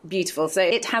is beautiful. So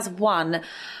it has won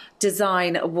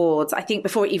design awards. I think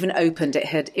before it even opened,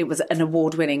 it was an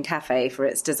award-winning cafe for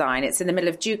its design. It's in the middle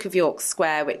of Duke of York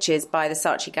Square, which is by the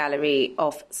Saatchi Gallery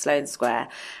off Sloane Square.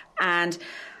 And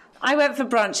I went for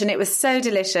brunch and it was so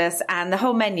delicious, and the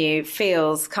whole menu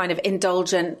feels kind of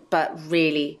indulgent but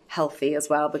really healthy as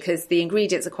well, because the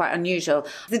ingredients are quite unusual.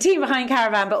 The team behind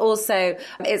Caravan, but also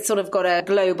it's sort of got a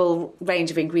global range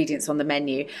of ingredients on the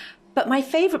menu. But my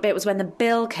favourite bit was when the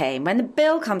bill came. When the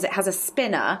bill comes, it has a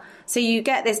spinner. So you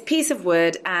get this piece of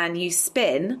wood and you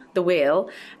spin the wheel,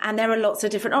 and there are lots of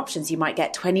different options. You might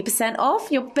get 20%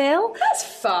 off your bill. That's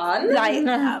fun.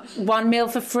 Like one meal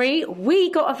for free.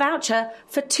 We got a voucher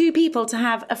for 2 people to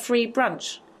have a free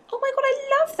brunch. Oh my God,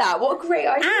 I love that. What a great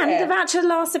idea. And the voucher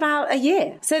lasts about a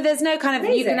year. So there's no kind of,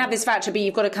 Amazing. you can have this voucher, but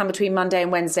you've got to come between Monday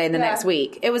and Wednesday in the next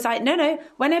week. It was like, no,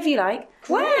 whenever you like.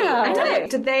 Wow. I know.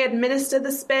 Did they administer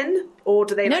the spin? Or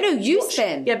do they No, you watch?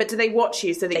 spin. Yeah, but do they watch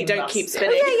you so that you don't keep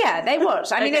spinning? Oh, yeah, they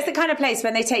watch. I mean, it's the kind of place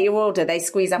when they take your order, they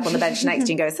squeeze up on the bench next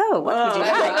to you and go, so, what would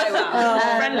you like?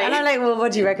 Friendly. And I'm like, well,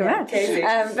 what do you recommend?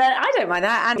 But I don't mind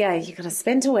that. And yeah, you've got to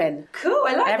spin to win. Cool,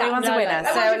 I like Everyone's that. a winner,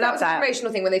 so I love that. That was a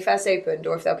promotional thing when they first opened,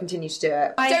 or if they'll continue to do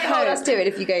it. I Don't hold hope. us to it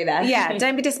if you go there. Yeah,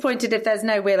 don't be disappointed if there's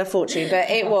no Wheel of Fortune, but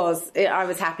I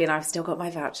was happy and I've still got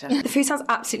my voucher. The food sounds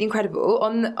absolutely incredible.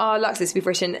 On our Luxe list, we've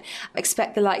written,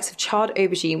 expect the likes of charred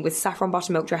aubergine with saffron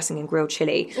buttermilk dressing and grilled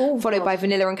chili, followed by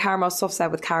vanilla and caramel soft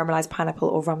serve with caramelised pineapple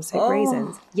or rum-soaked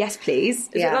raisins. Yes, please.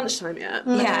 Is it lunchtime yet?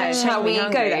 Yeah, shall we go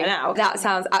there now? That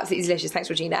sounds absolutely delicious. Thanks,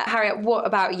 Regina. Harriet, what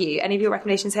about you? Any of your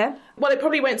recommendations here? Well, it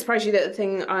probably won't surprise you that the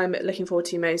thing I'm looking forward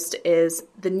to most is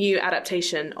the new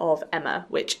adaptation of Emma,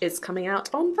 which is coming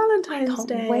out on Valentine's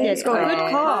Day. Yeah, it's got a good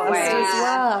cast as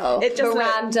well. It just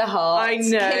Miranda Hart. I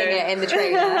know. Killing it in the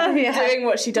trailer. Doing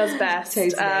what she does best.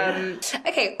 Totally.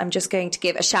 Okay, I'm just going to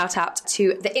give a shout out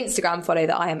to the Instagram follow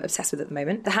that I am obsessed with at the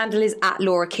moment. The handle is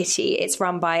 @LauraKitty. It's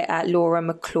run by Laura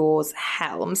McClaws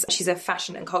Helms. She's a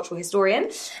fashion and cultural historian,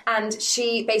 and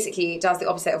she basically does the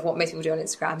opposite of what most people do on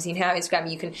Instagram. So you know, on Instagram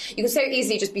you can so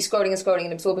easily just be scrolling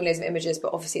and absorbing loads of images,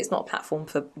 but obviously it's not a platform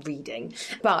for reading.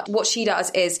 But what she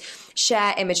does is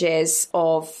share images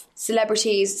of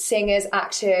celebrities, singers,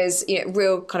 actors,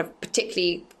 real kind of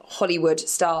particularly Hollywood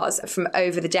stars from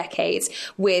over the decades,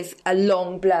 with a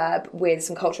long blurb with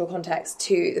some cultural context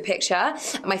to the picture.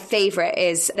 My favourite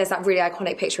is, there's that really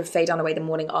iconic picture of Faye Dunaway the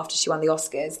morning after she won the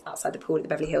Oscars outside the pool at the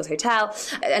Beverly Hills Hotel.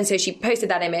 And so she posted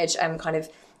that image kind of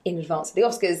in advance of the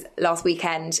Oscars last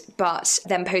weekend, but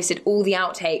then posted all the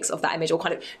outtakes of that image, or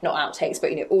kind of not outtakes, but,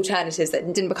 you know, alternatives that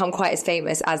didn't become quite as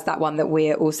famous as that one that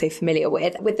we're also familiar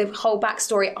with the whole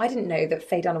backstory. I didn't know that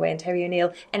Faye Dunaway and Terry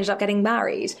O'Neill ended up getting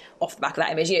married off the back of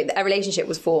that image. You know, a relationship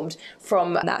was formed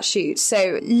from that shoot.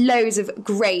 So loads of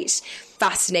great,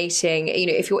 fascinating, you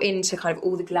know, if you're into kind of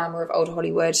all the glamour of old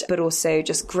Hollywood, but also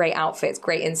just great outfits,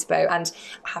 great inspo. And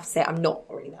I have to say, I'm not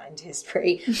really that into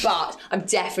history, but I'm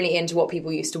definitely into what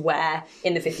people used to wear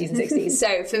in the 50s and 60s.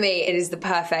 So for me, it is the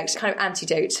perfect kind of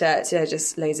antidote to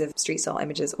just loads of street style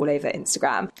images all over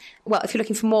Instagram. Well, if you're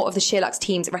looking for more of the Sheer Luxe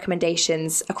team's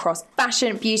recommendations across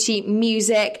fashion, beauty,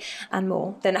 music, and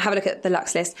more, then have a look at the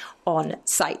Luxe list on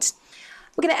site.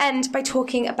 We're going to end by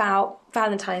talking about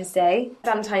Valentine's Day.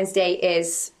 Valentine's Day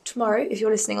is tomorrow, if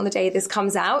you're listening on the day this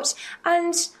comes out.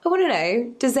 And I want to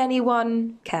know, does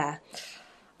anyone care?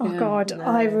 Oh, God, no.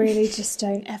 I really just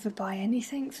don't ever buy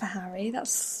anything for Harry.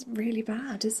 That's really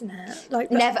bad, isn't it? Like,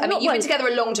 never. I mean, you've been together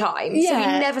a long time, so you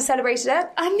never celebrated it?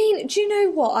 I mean, do you know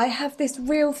what? I have this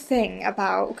real thing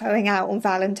about going out on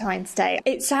Valentine's Day.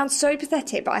 It sounds so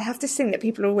pathetic, but I have this thing that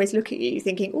people always look at you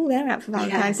thinking, oh, they're out for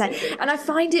Valentine's Day. And I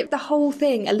find the whole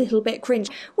thing a little bit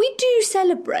cringe. We do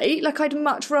celebrate. Like, I'd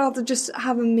much rather just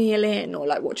have a meal in, or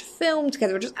like watch a film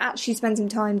together, or just actually spend some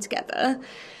time together.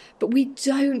 But we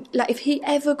don't, like, if he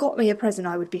ever got me a present,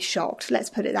 I would be shocked.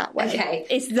 Let's put it that way. Okay.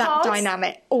 It's that Cards?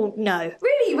 Dynamic. Oh, no.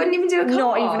 Really? You wouldn't even do a card?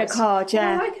 Not even a card,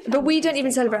 yeah. Oh, but we don't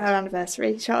even celebrate our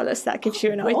anniversary, Charlotte, so that gives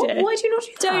you an idea. Why do you not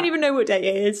do that? Don't even know what day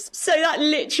it is. So that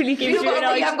literally gives you an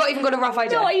idea. You haven't even got a rough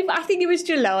idea? Not even, I think it was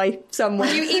July somewhere.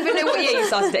 Do you even know what year you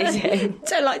started dating?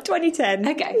 So like 2010.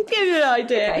 Okay. Give you an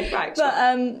idea. Okay, right.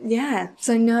 But, yeah.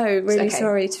 So no, really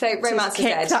sorry. So romance is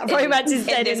dead. That romance is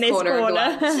dead in this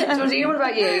corner. Georgie, what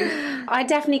about you? I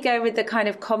definitely go with the kind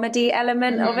of comedy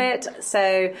element of it.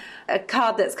 So a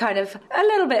card that's kind of a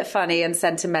little bit funny and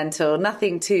sentimental,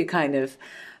 nothing too kind of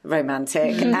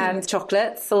romantic, and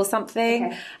chocolates or something.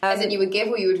 Okay. As in you would give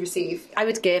or you would receive? I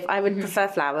would give. I would prefer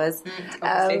flowers,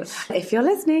 if you're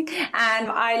listening. And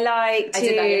I like to... I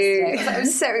did that yesterday. I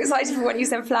was so excited for when you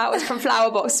sent flowers from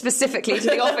Flower Box specifically to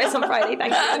the office on Friday.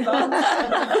 Thank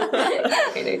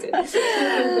you.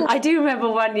 I do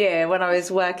remember one year when I was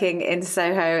working in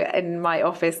Soho in my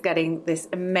office getting this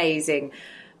amazing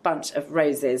bunch of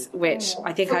roses, which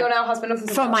I think from your now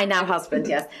husband, from my now husband,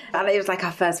 yes. And it was like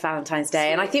our first Valentine's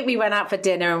Day, and I think we went out for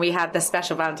dinner and we had the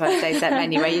special Valentine's Day set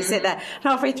menu where you sit there and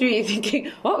halfway through you're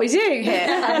thinking, what are we doing here?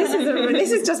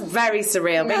 This is just very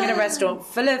surreal, being in a restaurant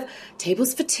full of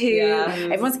tables for two,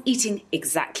 everyone's eating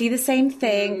exactly the same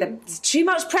thing, there's too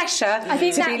much pressure to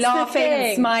be laughing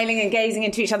and smiling and gazing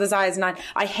into each other's eyes, and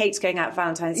I hate going out for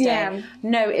Valentine's Day.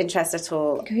 No interest at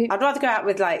all. I'd rather go out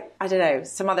with, like, I don't know,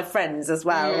 some other friends as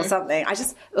well or something. I'll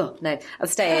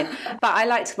stay in. But I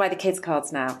like to buy the kids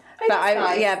cards now. But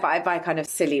I buy kind of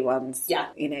silly ones. Yeah.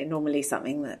 You know, normally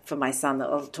something that for my son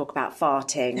that will talk about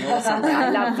farting or something. I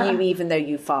love you even though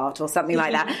you fart or something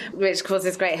like that, which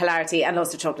causes great hilarity, and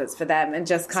lots of chocolates for them, and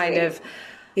just kind of...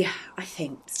 Yeah, I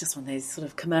think it's just one of those sort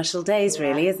of commercial days,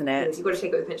 really, isn't it? You've got to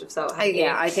take it with a pinch of salt.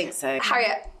 I think so.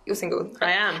 Harriet, you're single.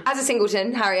 I am. As a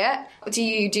singleton, Harriet, do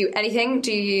you do anything?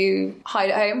 Do you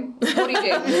hide at home? What do you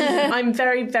do? I'm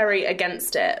very, very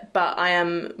against it, but I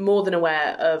am more than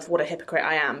aware of what a hypocrite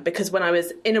I am, because when I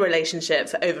was in a relationship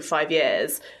for over 5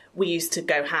 years, we used to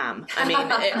go ham. I mean,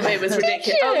 it was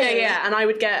ridiculous. Oh, yeah. And I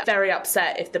would get very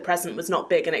upset if the present was not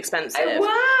big and expensive. Oh,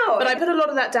 wow. But I put a lot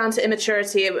of that down to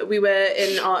immaturity. We were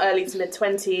in our early to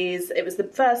mid-20s. It was the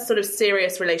first sort of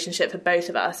serious relationship for both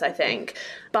of us, I think.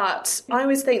 But I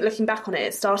always think, looking back on it,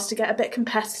 it started to get a bit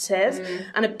competitive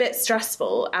and a bit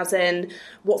stressful, as in,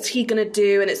 what's he going to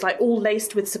do? And it's like all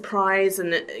laced with surprise,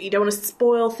 and you don't want to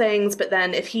spoil things. But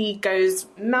then if he goes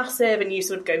massive and you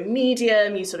sort of go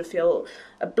medium, you sort of feel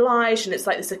obliged, and it's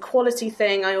like this equality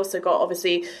thing. I also got,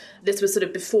 obviously, this was sort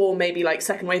of before maybe like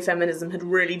second wave feminism had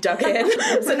really dug in.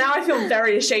 So now I feel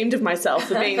very ashamed of myself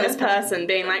for being this person,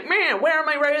 being like, man, where are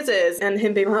my roses? And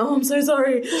him being like, oh, I'm so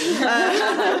sorry.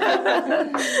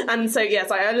 And so,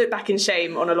 yes, I like, I look back in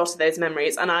shame on a lot of those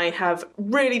memories, and I have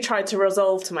really tried to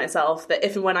resolve to myself that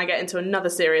if and when I get into another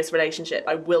serious relationship,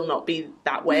 I will not be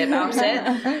that way about it,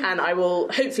 and I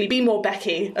will hopefully be more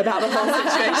Becky about the whole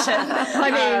situation.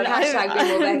 Hashtag be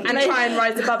more Becky. And try and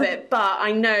rise above it. But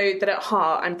I know that at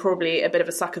heart, I'm probably a bit of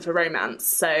a sucker for romance.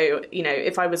 So, you know,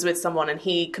 if I was with someone and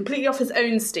he completely off his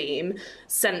own steam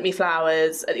sent me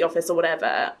flowers at the office or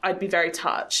whatever, I'd be very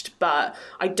touched. But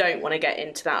I don't want to get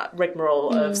into that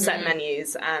rigmarole of set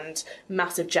menus and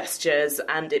massive gestures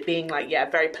and it being like,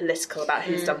 very political about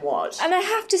who's done what. And I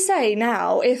have to say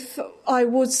now, if I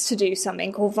was to do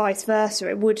something or vice versa,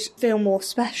 it would feel more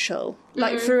special.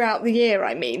 Like throughout the year,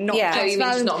 I mean, not just you mean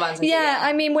just not Valentine's Day? Yeah,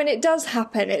 I mean, when it does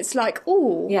happen, it's like,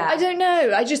 I don't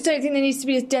know. I just don't think there needs to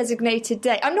be a designated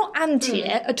day. I'm not anti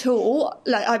it at all.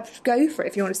 Like, I'd go for it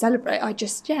if you want to celebrate. I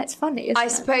just, it's funny, isn't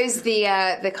it? Suppose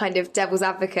the kind of devil's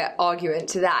advocate argument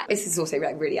to that, this is also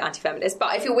like really anti-feminist,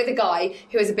 but if you're with a guy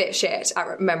who is a bit shit at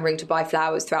remembering to buy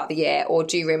flowers throughout the year or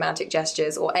do romantic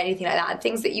gestures or anything like that, and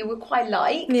things that you would quite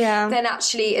like, then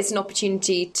actually it's an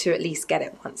opportunity to at least get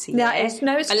it once a year. It's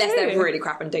Unless true. they're really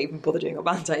crap and don't even bother doing it on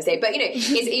Valentine's Day. But,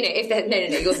 if they're...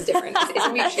 No, yours is different. It's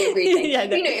a mutually agreed thing.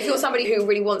 But, if you're somebody who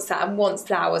really wants that and wants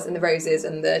flowers and the roses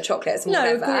and the chocolates and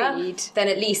whatever, then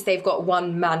at least they've got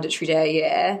one mandatory day a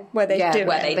year where they do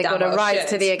they've got to rise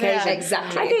to the occasion. Yeah,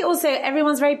 exactly. I think also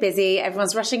everyone's very busy,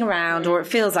 everyone's rushing around, or it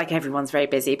feels like everyone's very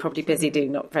busy, probably busy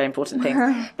doing not very important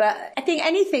things. But I think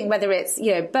anything, whether it's,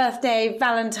 birthday,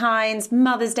 Valentine's,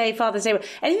 Mother's Day, Father's Day,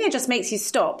 anything that just makes you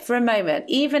stop for a moment,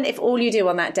 even if all you do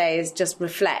on that day is just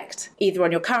reflect either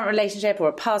on your current relationship or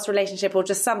a past relationship or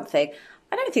just something,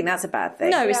 I don't think that's a bad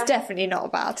thing. No, it's definitely not a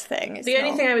bad thing. It's the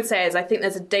only thing I would say is I think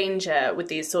there's a danger with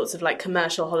these sorts of like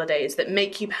commercial holidays that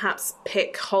make you perhaps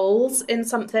pick holes in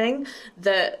something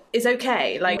that is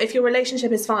okay. Like if your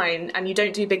relationship is fine and you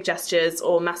don't do big gestures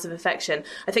or massive affection,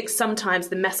 I think sometimes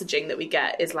the messaging that we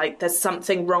get is like there's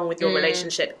something wrong with your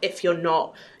relationship if you're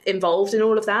not involved in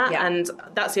all of that, and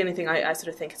that's the only thing I sort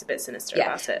of think is a bit sinister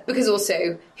about it. Because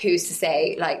also, who's to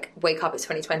say, like, wake up, it's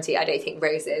 2020, I don't think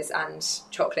roses and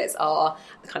chocolates are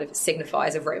the kind of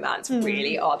signifiers of romance,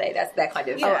 really, are they? They're kind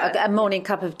of... a morning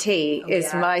cup of tea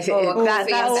is my... that's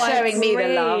showing me the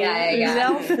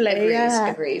love. Lovely,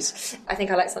 Agreed. I think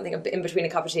I like something in between a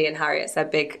cup of tea and Harriet's. They're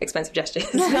big, expensive gestures.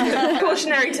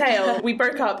 Cautionary tale, we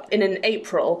broke up in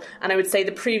April, and I would say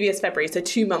the previous February, so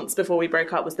 2 months before we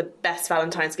broke up, was the best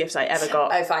Valentine's gift I ever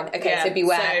got. Oh, fine. Okay, so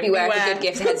beware if a good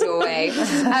gift heads your way.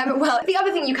 Well, the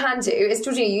other thing you can do is,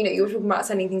 Georgina, you were talking about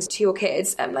sending things to your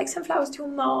kids, like send flowers to your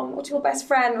mum or to your best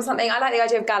friend or something. I like the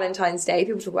idea of Valentine's Day.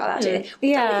 People talk about that, don't they?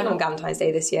 We've done anything on Valentine's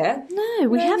Day this year. No,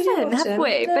 we haven't, have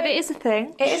we? But it is a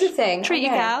thing. It is a thing. Treat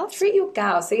your gals. Treat your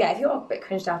gals. So yeah, if you're a bit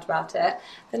cringed out about it,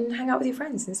 then hang out with your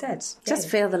friends instead. Just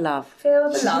feel the love. Feel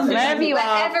the love. Wherever you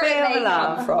are, wherever feel it may the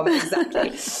love. come from.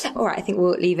 Exactly. All right, I think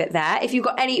we'll leave it there. If you've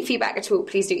got any feedback at all,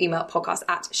 please do email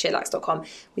podcast@sheerluxe.com.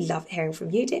 We love hearing from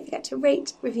you. Don't forget to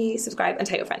rate, review, subscribe, and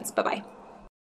tell your friends. Bye-bye.